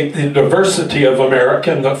appreciate the diversity of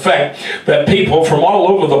America and the fact that people from all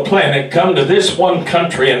over the planet come to this one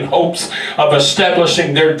country in hopes of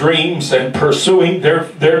establishing their dreams and pursuing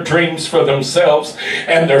their dreams for themselves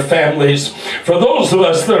and their families. For those of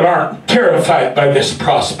us that aren't terrified by this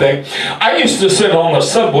prospect, I used to sit on the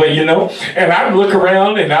subway, you know, and I'd look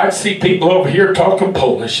around and I'd see people over here talking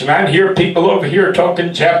Polish, and I'd hear people over here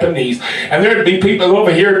talking Japanese, and there'd be people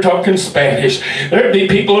over here talking Spanish. There'd be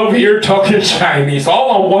people over here talking Chinese,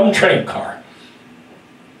 all on one train car.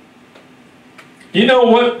 You know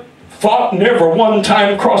what thought never one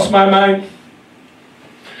time crossed my mind?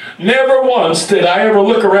 Never once did I ever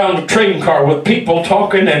look around a train car with people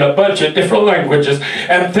talking in a bunch of different languages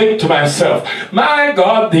and think to myself, my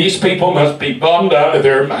God, these people must be bummed out of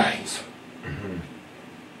their minds.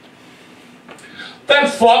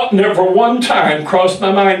 That thought never one time crossed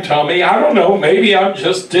my mind, Tommy. I don't know, maybe I'm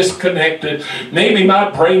just disconnected. Maybe my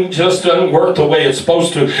brain just doesn't work the way it's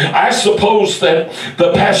supposed to. I suppose that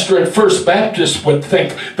the pastor at First Baptist would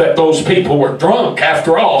think that those people were drunk.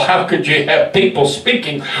 After all, how could you have people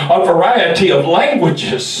speaking a variety of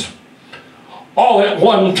languages all at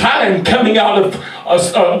one time coming out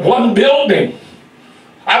of one building?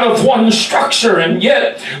 Out of one structure, and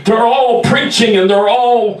yet they're all preaching and they're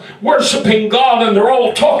all worshiping God and they're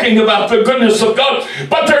all talking about the goodness of God,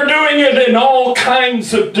 but they're doing it in all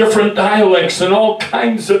kinds of different dialects and all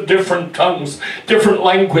kinds of different tongues, different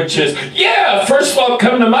languages. Yeah, first thought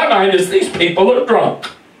coming to my mind is these people are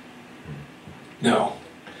drunk. No,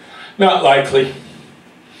 not likely.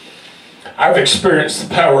 I've experienced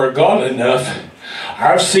the power of God enough.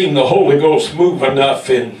 I've seen the Holy Ghost move enough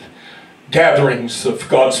in gatherings of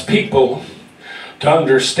God's people to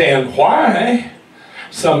understand why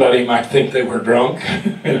somebody might think they were drunk.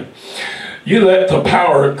 You let the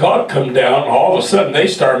power of God come down, all of a sudden they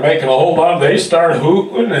start making a whole lot. They start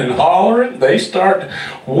hooting and hollering. They start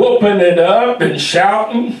whooping it up and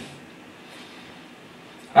shouting.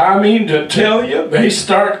 I mean to tell you, they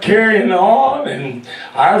start carrying on, and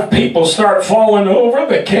people start falling over.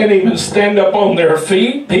 They can't even stand up on their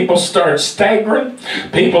feet. People start staggering.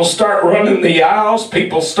 People start running the aisles.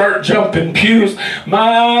 People start jumping pews.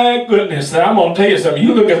 My goodness, now I'm going to tell you something.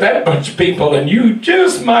 You look at that bunch of people, and you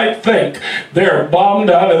just might think they're bombed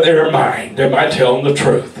out of their mind. Am I telling the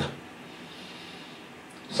truth?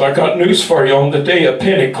 So I got news for you. On the day of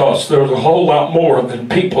Pentecost, there was a whole lot more than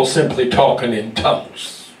people simply talking in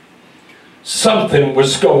tongues. Something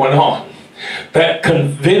was going on that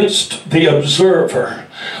convinced the observer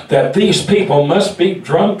that these people must be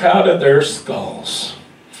drunk out of their skulls.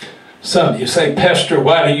 Some of you say, Pastor,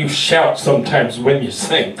 why do you shout sometimes when you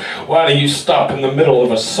sing? Why do you stop in the middle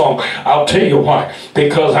of a song? I'll tell you why.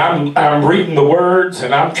 Because I'm reading the words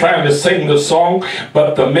and I'm trying to sing the song,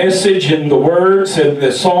 but the message in the words and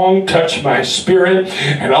the song touch my spirit,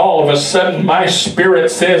 and all of a sudden my spirit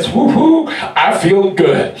says, woohoo, I feel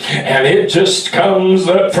good. And it just comes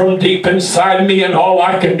up from deep inside me, and all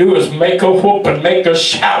I can do is make a whoop and make a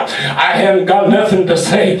shout. I haven't got nothing to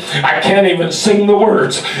say. I can't even sing the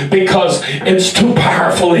words because it's too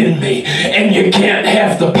powerful in me, and you can't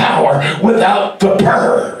have the power without the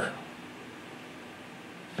purr.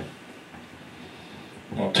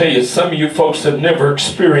 I'll tell you, some of you folks have never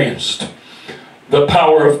experienced the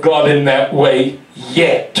power of God in that way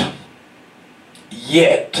yet.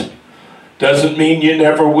 Yet. Doesn't mean you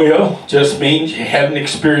never will, just means you haven't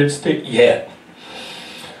experienced it yet.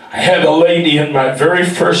 I had a lady in my very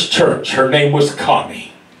first church. Her name was Connie.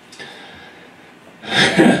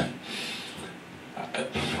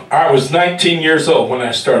 I was 19 years old when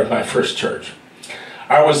I started my first church.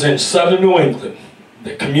 I was in southern New England,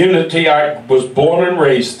 the community I was born and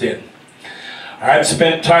raised in. I'd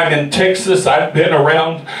spent time in Texas. I'd been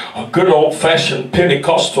around a good old-fashioned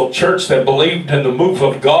Pentecostal church that believed in the move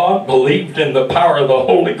of God, believed in the power of the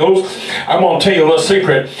Holy Ghost. I'm going to tell you a little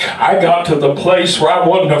secret. I got to the place where I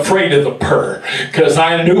wasn't afraid of the purr, because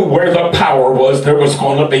I knew where the power was, there was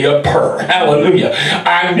going to be a purr. Hallelujah.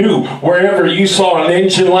 I knew wherever you saw an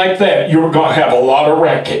engine like that, you were going to have a lot of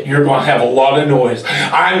racket. You're going to have a lot of noise.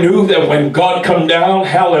 I knew that when God come down,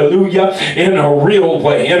 hallelujah, in a real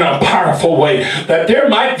way, in a powerful way, that there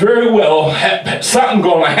might very well have something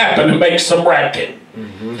going to happen to make some racket.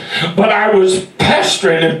 But I was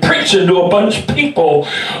pastoring and preaching to a bunch of people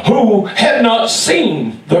who had not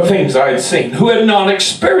seen the things I had seen, who had not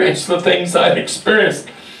experienced the things I had experienced.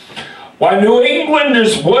 Why, New England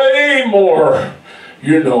is way more,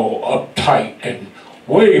 uptight and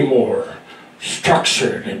way more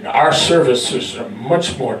structured, and our services are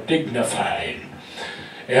much more dignified.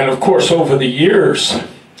 And of course, over the years,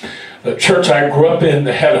 The church I grew up in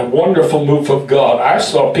had a wonderful move of God. I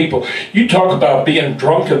saw people, you talk about being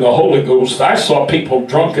drunk in the Holy Ghost. I saw people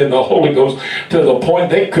drunk in the Holy Ghost to the point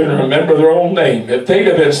they couldn't remember their own name. If they'd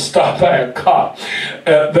have been stopped by a cop,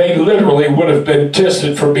 they literally would have been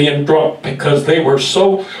tested for being drunk, because they were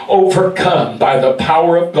so overcome by the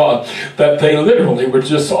power of God that they literally were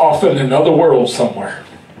just off in another world somewhere.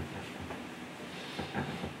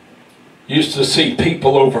 Used to see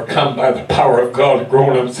people overcome by the power of God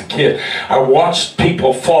growing up as a kid. I watched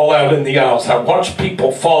people fall out in the aisles. I watched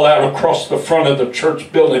people fall out across the front of the church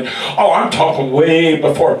building. Oh, I'm talking way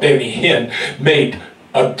before Benny Hinn made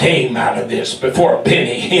a game out of this, before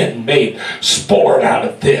Benny Hinn made sport out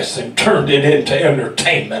of this and turned it into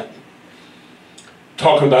entertainment.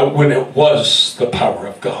 Talking about when it was the power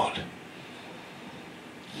of God.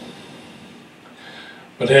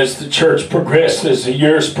 But as the church progressed, as the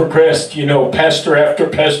years progressed, you know, pastor after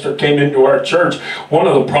pastor came into our church. One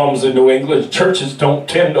of the problems in New England, churches don't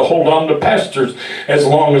tend to hold on to pastors as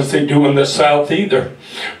long as they do in the South either.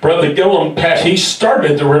 Brother Gillum, he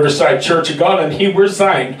started the Riverside Church of God, and he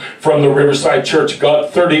resigned from the Riverside Church of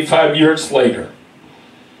God 35 years later.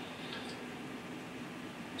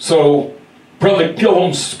 So Brother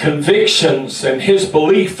Gillum's convictions and his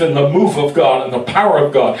belief in the move of God and the power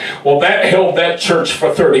of God, well, that held that church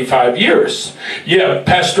for 35 years. Yeah,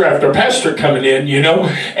 pastor after pastor coming in, you know,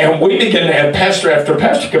 and we began to have pastor after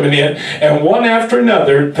pastor coming in, and one after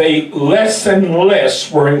another, they less and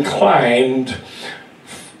less were inclined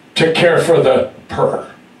to care for the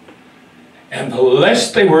Purr. And the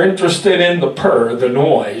less they were interested in the Purr, the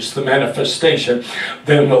noise, the manifestation,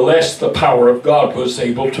 then the less the power of God was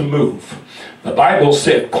able to move. The Bible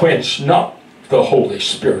said, quench not the Holy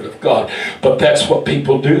Spirit of God. But that's what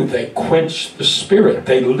people do. They quench the Spirit.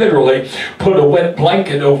 They literally put a wet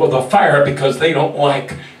blanket over the fire because they don't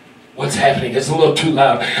like what's happening. It's a little too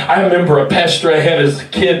loud. I remember a pastor I had as a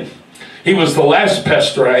kid. He was the last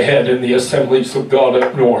pastor I had in the Assemblies of God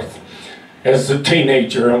up north as a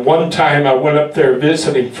teenager. And one time I went up there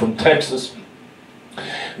visiting from Texas.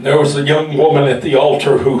 And there was a young woman at the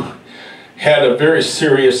altar who had a very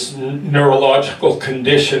serious neurological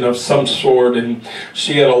condition of some sort, and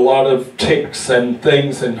she had a lot of tics and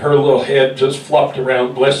things, and her little head just flopped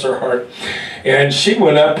around, bless her heart. And she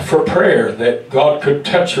went up for prayer that God could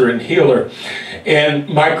touch her and heal her. And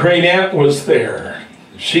my great aunt was there.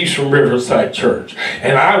 She's from Riverside Church.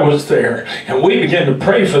 And I was there. And we began to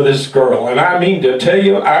pray for this girl. And I mean to tell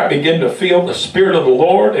you, I began to feel the Spirit of the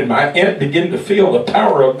Lord. And my aunt began to feel the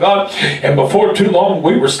power of God. And before too long,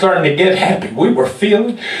 we were starting to get happy. We were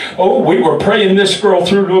feeling, we were praying this girl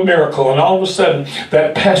through to a miracle. And all of a sudden,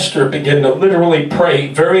 that pastor began to literally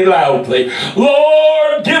pray very loudly,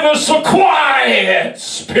 Lord, give us a quiet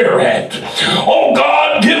spirit. Oh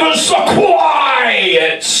God, give us a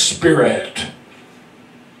quiet spirit.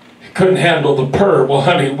 Couldn't handle the Purr. Well,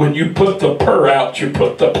 honey, when you put the Purr out, you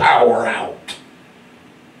put the power out.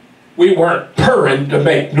 We weren't purring to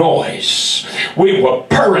make noise. We were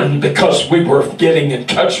purring because we were getting in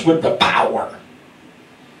touch with the power.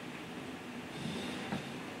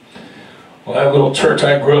 Well, that little church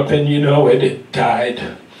I grew up in, you know, it had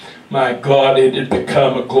died. My God, it had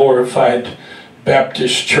become a glorified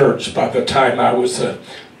Baptist church by the time I was a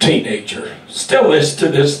teenager. Still is to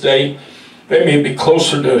this day. They may be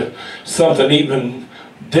closer to something even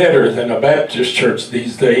deader than a Baptist church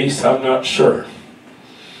these days. I'm not sure.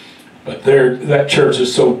 But that church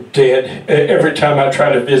is so dead. Every time I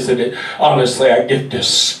try to visit it, honestly, I get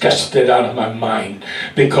disgusted out of my mind.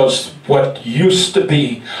 Because what used to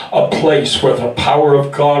be a place where the power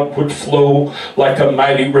of God would flow like a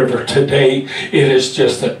mighty river, today it is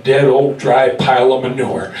just a dead old dry pile of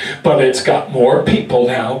manure. But it's got more people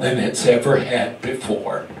now than it's ever had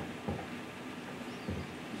before.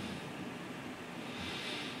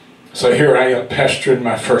 So here I am pastoring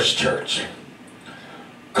my first church.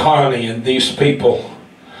 Connie and these people,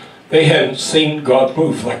 they hadn't seen God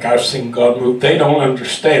move like I've seen God move. They don't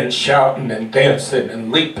understand shouting and dancing and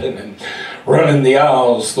leaping and running the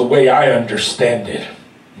aisles the way I understand it.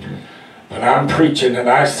 But I'm preaching and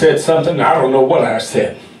I said something, I don't know what I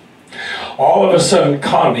said. All of a sudden,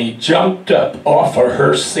 Connie jumped up off of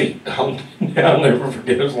her seat. I'll never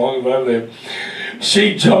forget as long as I live.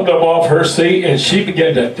 She jumped up off her seat and she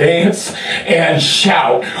began to dance and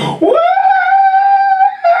shout, woo!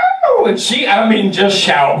 And just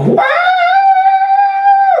shout, woo!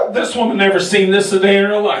 This woman never seen this a day in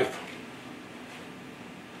her life.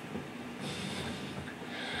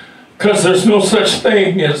 Because there's no such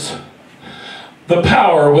thing as the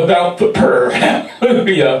power without the Purr.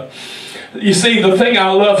 Hallelujah. You see, the thing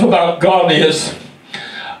I love about God is,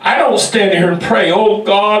 I don't stand here and pray, oh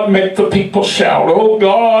God, make the people shout. Oh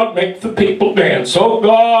God, make the people dance. Oh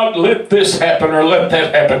God, let this happen or let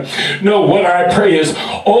that happen. No, what I pray is,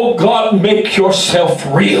 oh God, make yourself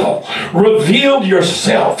real. Reveal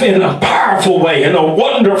yourself in a powerful way, in a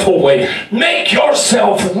wonderful way. Make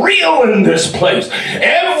yourself real in this place.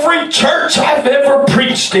 Every church I've ever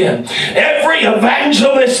preached in, every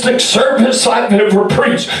evangelistic service I've ever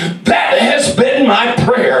preached, that has been my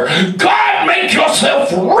prayer. God, make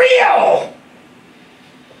yourself real.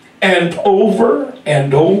 And over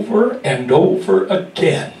and over and over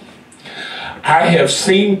again, I have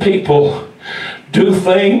seen people do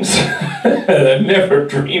things that I never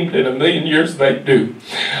dreamed in a million years they'd do.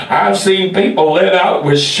 I've seen people let out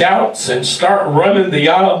with shouts and start running the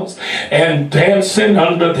aisles and dancing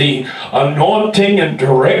under the anointing and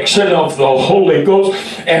direction of the Holy Ghost.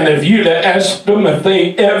 And if you'd have asked them if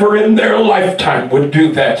they ever in their lifetime would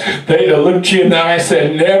do that, they'd have looked you in the eye and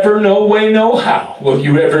said, never, no way, no how will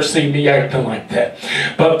you ever see me acting like that.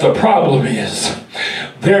 But the problem is,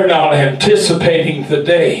 they're not anticipating the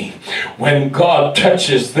day when God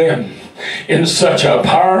touches them in such a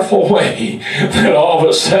powerful way that all of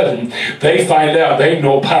a sudden they find out they ain't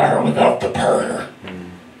no power without the Purr.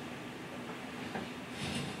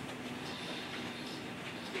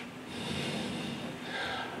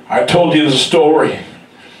 I told you the story,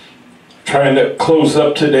 trying to close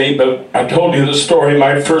up today, but I told you the story,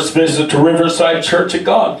 my first visit to Riverside Church of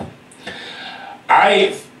God.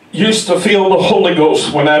 I used to feel the Holy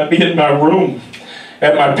Ghost when I'd be in my room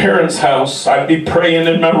at my parents' house. I'd be praying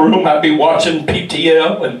in my room. I'd be watching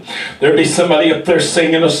PTL, and there'd be somebody up there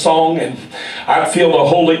singing a song, and I'd feel the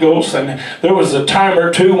Holy Ghost. And there was a time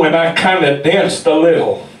or two when I kind of danced a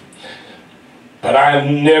little. But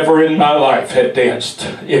I never in my life had danced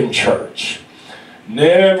in church.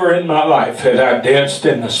 Never in my life had I danced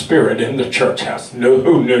in the Spirit in the church house. No,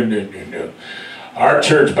 no, no, no, no. Our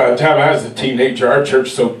church, by the time I was a teenager, our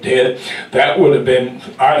church so dead, that would have been,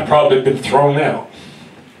 I'd probably been thrown out.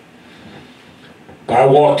 But I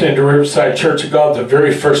walked into Riverside Church of God the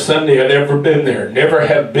very first Sunday I'd ever been there. Never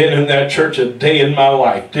had been in that church a day in my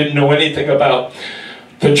life. Didn't know anything about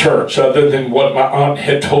the church other than what my aunt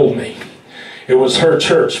had told me. It was her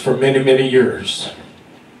church for many, many years.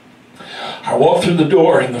 I walked through the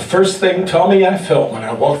door, and the first thing, Tommy, I felt when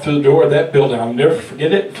I walked through the door of that building, I'll never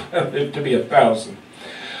forget it, I've lived to be 1,000.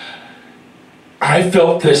 I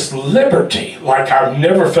felt this liberty, like I've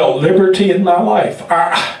never felt liberty in my life.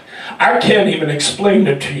 I can't even explain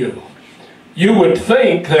it to you. You would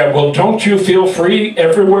think that, well, don't you feel free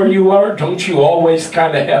everywhere you are? Don't you always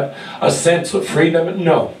kind of have a sense of freedom?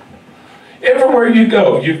 No. Everywhere you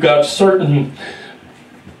go, you've got certain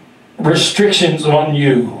restrictions on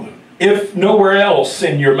you. If nowhere else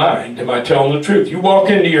in your mind, am I telling the truth? You walk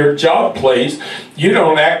into your job place, you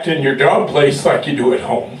don't act in your job place like you do at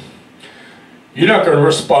home. You're not going to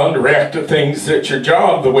respond or react to things at your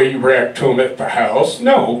job the way you react to them at the house.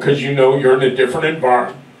 No, because you know you're in a different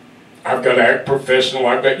environment. I've got to act professional.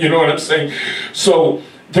 You know what I'm saying? So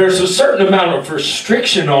there's a certain amount of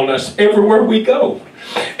restriction on us everywhere we go.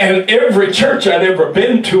 And every church I'd ever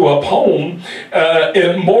been to up home,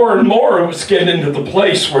 more and more it was getting into the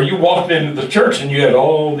place where you walked into the church and you had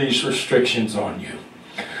all these restrictions on you.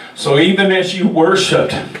 So even as you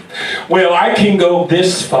worshiped, well, I can go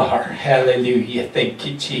this far. Hallelujah. Thank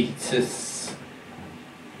you, Jesus.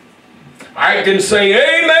 I can say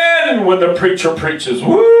amen when the preacher preaches.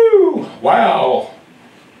 Woo! Wow.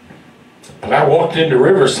 But I walked into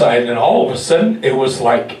Riverside, and all of a sudden, it was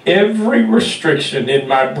like every restriction in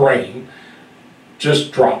my brain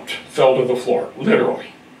just dropped, fell to the floor, literally.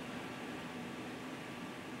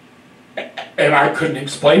 And I couldn't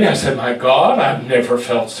explain it. I said, my God, I've never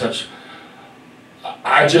felt such...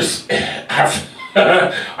 I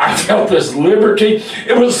felt this liberty.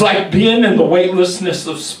 It was like being in the weightlessness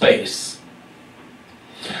of space.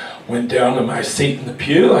 Went down to my seat in the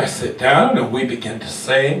pew. I sat down, and we began to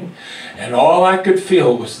sing. And all I could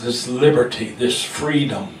feel was this liberty, this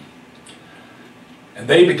freedom. And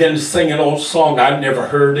they began to sing an old song I'd never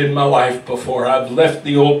heard in my life before. I've left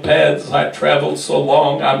the old paths I traveled so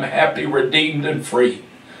long. I'm happy, redeemed, and free.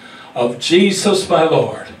 Of Jesus, my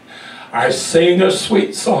Lord, I sing a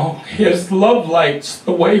sweet song. His love lights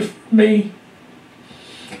the way for me.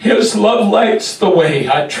 His love lights the way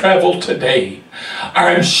I travel today.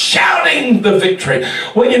 I'm shouting the victory.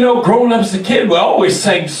 Well, you know, growing up as a kid, we always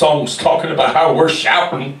sang songs talking about how we're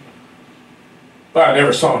shouting. But I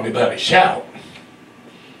never saw anybody shout.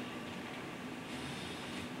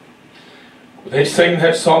 They sang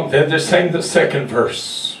that song, then they sang the second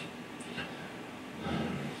verse.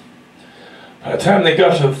 By the time they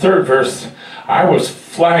got to the third verse, I was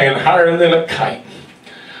flying higher than a kite.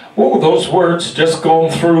 Oh, those words just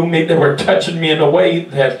going through me. They were touching me in a way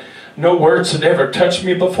that no words had ever touched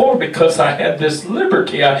me before, because I had this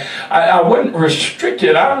liberty. I wasn't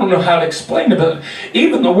restricted. I don't know how to explain it, but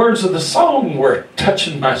even the words of the song were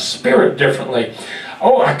touching my spirit differently.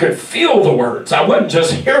 Oh, I could feel the words. I wasn't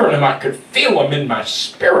just hearing them. I could feel them in my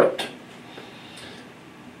spirit.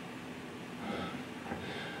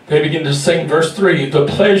 They begin to sing verse 3. The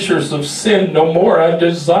pleasures of sin no more I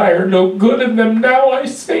desire, no good in them now I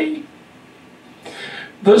see.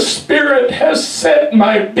 The Spirit has set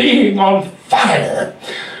my being on fire.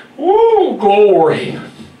 Woo, glory.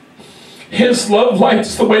 His love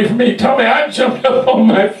lights the way for me. Tell me, I jumped up on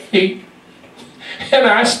my feet. And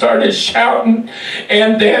I started shouting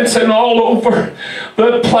and dancing all over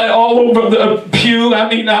the pew. I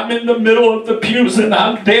mean, I'm in the middle of the pews, and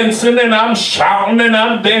I'm dancing and I'm shouting and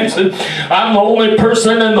I'm dancing. I'm the only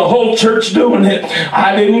person in the whole church doing it.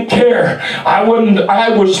 I didn't care. I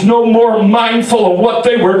was no more mindful of what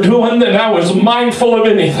they were doing than I was mindful of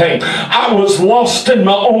anything. I was lost in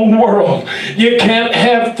my own world. You can't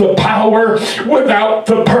have the power without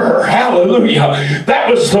the purr. Hallelujah. That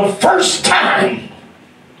was the first time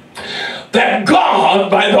that God,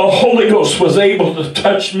 by the Holy Ghost, was able to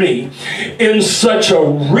touch me in such a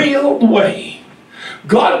real way.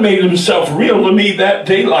 God made himself real to me that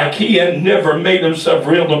day like he had never made himself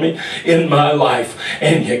real to me in my life.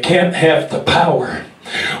 And you can't have the power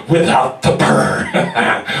without the purr.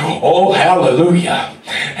 Oh, hallelujah.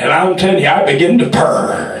 And I'm telling you, I begin to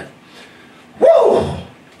purr. Woo!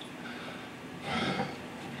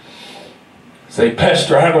 Say,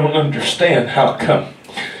 Pastor, I don't understand how come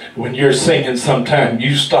when you're singing sometime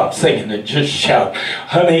you stop singing and just shout.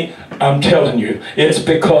 Honey, I'm telling you, it's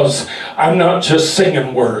because I'm not just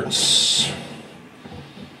singing words.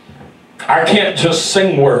 I can't just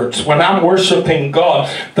sing words. When I'm worshiping God,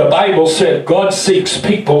 the Bible said God seeks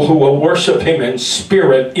people who will worship him in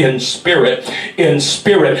spirit, in spirit, in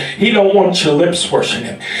spirit. He don't want your lips worshiping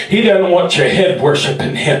him. He doesn't want your head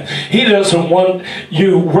worshiping him. He doesn't want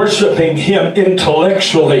you worshiping him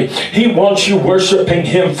intellectually. He wants you worshiping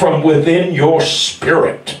him from within your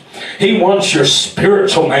spirit. He wants your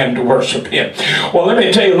spiritual man to worship him. Well, let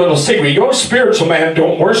me tell you a little secret. Your spiritual man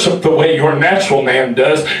don't worship the way your natural man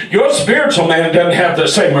does. Your spiritual man doesn't have the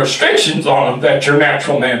same restrictions on him that your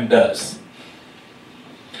natural man does.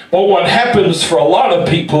 But what happens for a lot of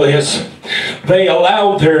people is they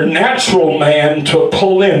allow their natural man to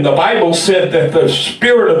pull in. The Bible said that the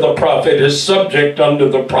spirit of the prophet is subject unto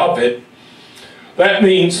the prophet. That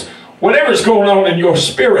means whatever's going on in your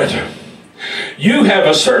spirit, you have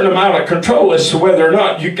a certain amount of control as to whether or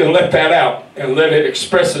not you can let that out and let it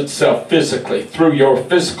express itself physically through your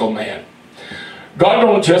physical man. God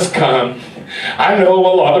don't just come. I know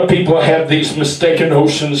a lot of people have these mistaken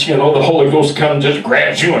notions, the Holy Ghost comes, just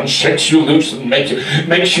grabs you and shakes you loose and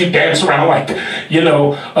makes you dance around like,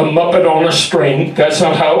 a Muppet on a string. That's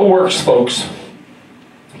not how it works, folks.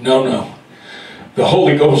 No. The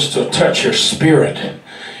Holy Ghost will touch your spirit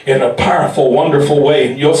in a powerful, wonderful way,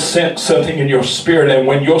 and you'll sense something in your spirit, and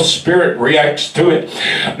when your spirit reacts to it,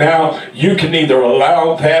 now you can either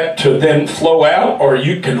allow that to then flow out, or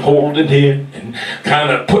you can hold it in and kind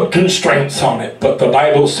of put constraints on it. But the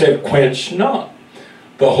Bible said, quench not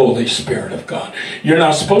the Holy Spirit of God. You're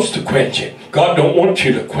not supposed to quench it. God don't want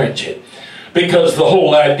you to quench it. Because the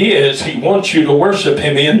whole idea is he wants you to worship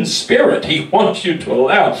him in spirit. He wants you to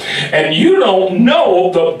allow. And you don't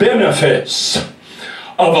know the benefits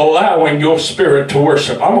of allowing your spirit to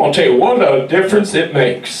worship. I'm going to tell you what a difference it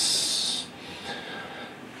makes.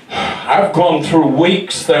 I've gone through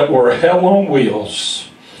weeks that were hell on wheels.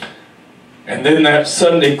 And then that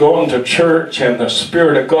Sunday going to church, and the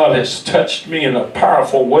Spirit of God has touched me in a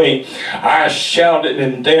powerful way. I shouted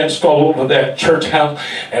and danced all over that church house,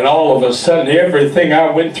 and all of a sudden everything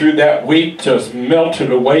I went through that week just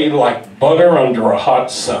melted away like butter under a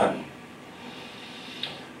hot sun.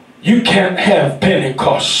 You can't have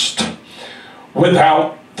Pentecost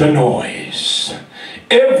without the noise.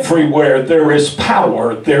 Everywhere there is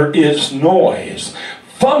power, there is noise.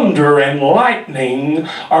 Thunder and lightning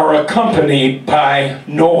are accompanied by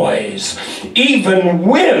noise. Even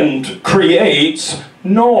wind creates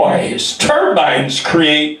noise. Turbines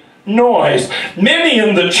create noise. Many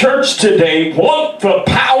in the church today want the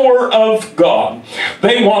power of God.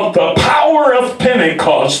 They want the power of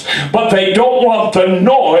Pentecost, but they don't want the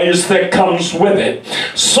noise that comes with it.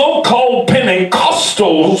 So-called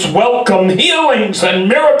Pentecostals welcome healings and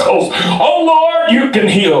miracles. Oh Lord, you can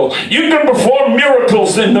heal. You can perform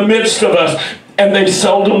miracles in the midst of us. And they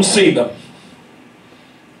seldom see them.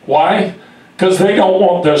 Why? Because they don't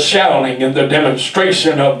want the shouting and the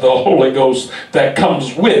demonstration of the Holy Ghost that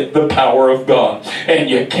comes with the power of God.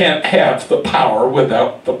 And you can't have the power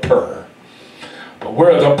without the purr. But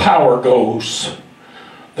where the power goes,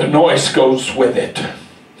 the noise goes with it.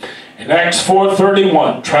 In Acts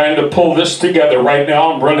 4:31, trying to pull this together right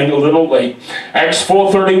now, I'm running a little late. Acts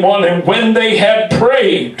 4:31, and when they had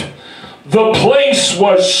prayed, the place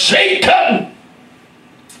was shaken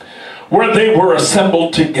where they were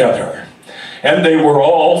assembled together. And they were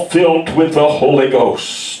all filled with the Holy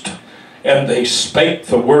Ghost. And they spake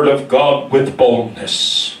the word of God with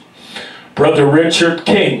boldness. Brother Richard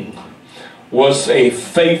King was a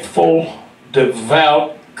faithful,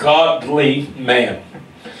 devout, godly man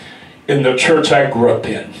in the church I grew up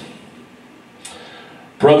in.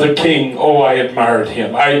 Brother King, oh, I admired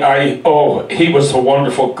him. He was a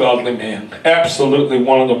wonderful, godly man. Absolutely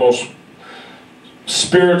one of the most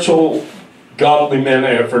spiritual, godly men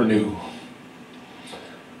I ever knew.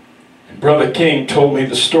 Brother King told me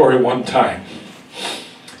the story one time.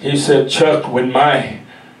 He said, Chuck, when my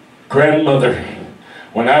grandmother,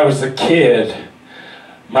 when I was a kid,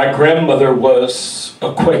 my grandmother was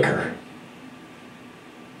a Quaker.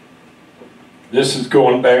 This is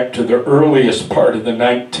going back to the earliest part of the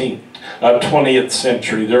 20th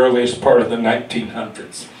century, the earliest part of the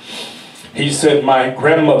 1900s. He said, my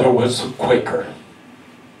grandmother was a Quaker.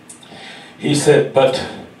 He said, but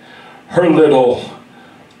her little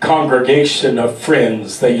congregation of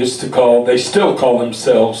friends, they still call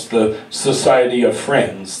themselves the Society of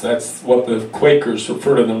Friends. That's what the Quakers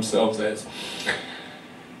refer to themselves as.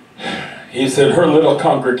 He said her little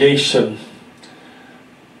congregation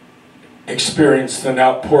experienced an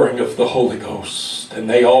outpouring of the Holy Ghost, and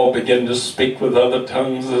they all began to speak with other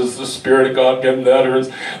tongues as the Spirit of God gave them the utterance.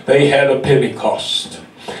 They had a Pentecost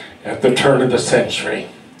at the turn of the century.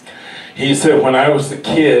 He said when I was a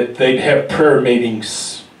kid, they'd have prayer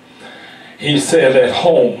meetings, he said, at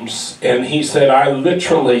homes. And he said, I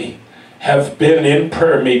literally have been in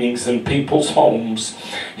prayer meetings in people's homes.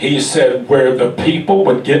 He said, where the people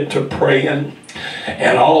would get to praying,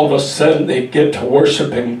 and all of a sudden they'd get to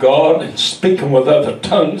worshiping God and speaking with other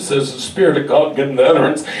tongues as the Spirit of God gave them the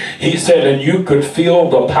utterance. He said, and you could feel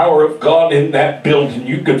the power of God in that building.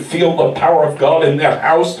 You could feel the power of God in that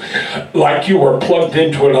house like you were plugged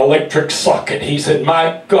into an electric socket. He said,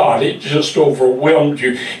 my God, it just overwhelmed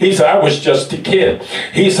you. He said, I was just a kid.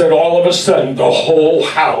 He said, all of a sudden the whole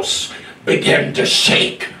house began to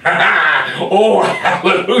shake. Oh,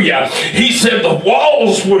 hallelujah. He said the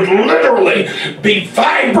walls would literally be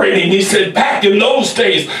vibrating. He said back in those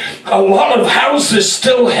days, a lot of houses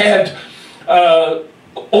still had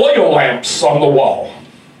oil lamps on the wall.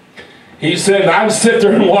 He said, I'd sit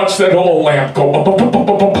there and watch that oil lamp go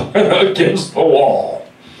against the wall.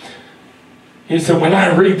 He said, when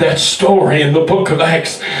I read that story in the book of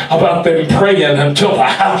Acts about them praying until the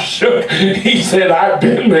house shook, he said, I've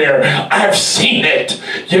been there. I've seen it.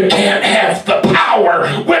 You can't have the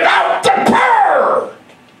power without the power.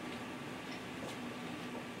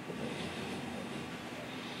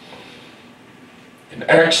 In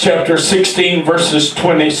Acts chapter 16, verses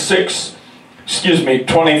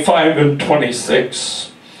 25 and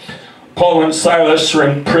 26, Paul and Silas are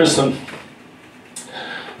in prison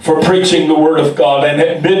for preaching the word of God. And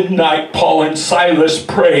at midnight, Paul and Silas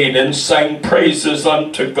prayed and sang praises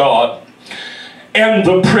unto God. And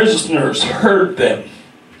the prisoners heard them.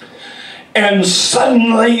 And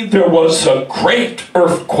suddenly there was a great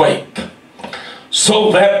earthquake,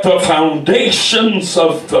 so that the foundations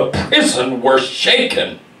of the prison were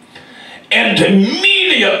shaken. And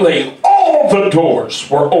immediately all the doors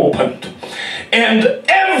were opened. And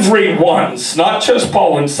everyone's, not just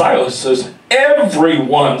Paul and Silas's,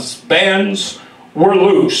 everyone's bands were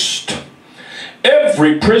loosed.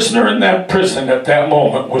 Every prisoner in that prison at that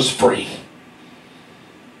moment was free.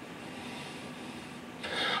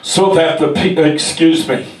 So that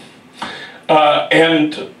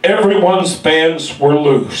and everyone's bands were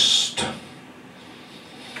loosed.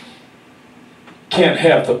 Can't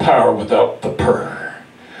have the power without the purr.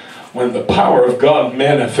 When the power of God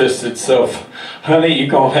manifests itself, honey, you're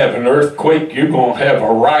going to have an earthquake, you're going to have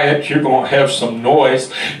a riot, you're going to have some noise,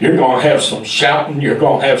 you're going to have some shouting, you're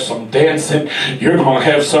going to have some dancing, you're going to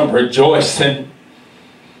have some rejoicing.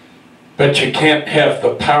 But you can't have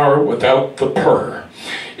the power without the purr.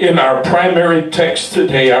 In our primary text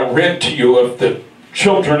today, I read to you of the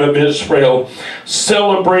children of Israel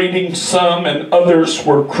celebrating, some and others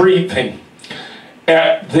were grieving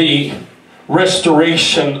at the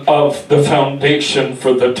restoration of the foundation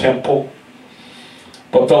for the temple.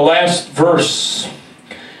 But the last verse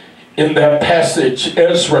in that passage,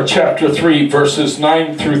 Ezra chapter 3, verses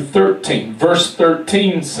 9 through 13. Verse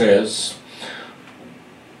 13 says,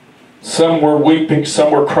 some were weeping,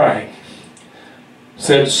 some were crying.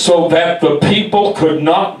 Said, so that the people could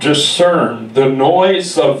not discern the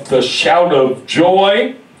noise of the shout of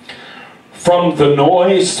joy from the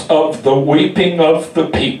noise of the weeping of the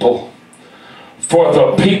people. For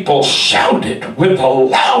the people shouted with a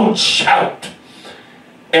loud shout,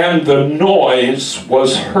 and the noise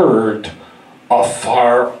was heard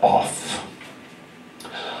afar off.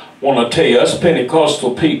 I want to tell you, us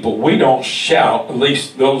Pentecostal people, we don't shout, at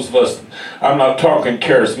least those of us, I'm not talking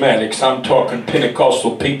charismatics, I'm talking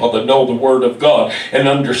Pentecostal people that know the Word of God and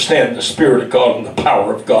understand the Spirit of God and the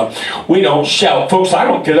power of God. We don't shout. Folks, I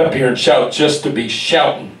don't get up here and shout just to be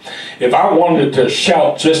shouting. If I wanted to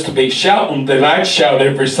shout just to be shouting, then I'd shout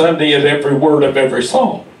every Sunday at every word of every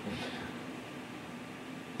song.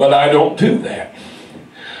 But I don't do that.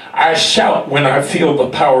 I shout when I feel the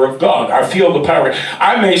power of God. I feel the power.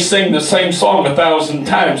 I may sing the same song 1,000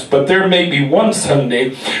 times, but there may be one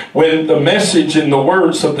Sunday when the message and the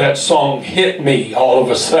words of that song hit me all of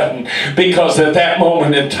a sudden, because at that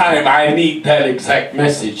moment in time I need that exact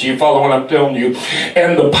message. You follow what I'm telling you?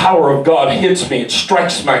 And the power of God hits me. It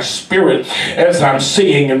strikes my spirit as I'm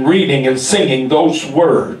seeing and reading and singing those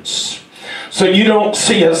words. So you don't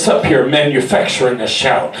see us up here manufacturing a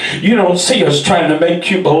shout. You don't see us trying to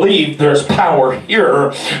make you believe there's power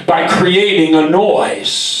here by creating a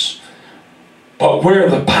noise. But where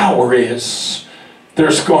the power is,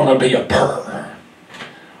 there's going to be a purr.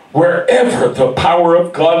 Wherever the power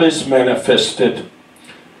of God is manifested,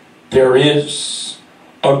 there is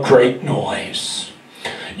a great noise.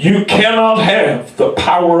 You cannot have the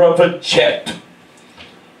power of a jet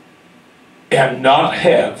and not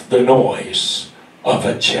have the noise of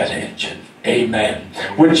a jet engine. Amen.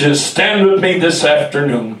 Would you stand with me this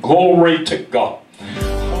afternoon? Glory to God.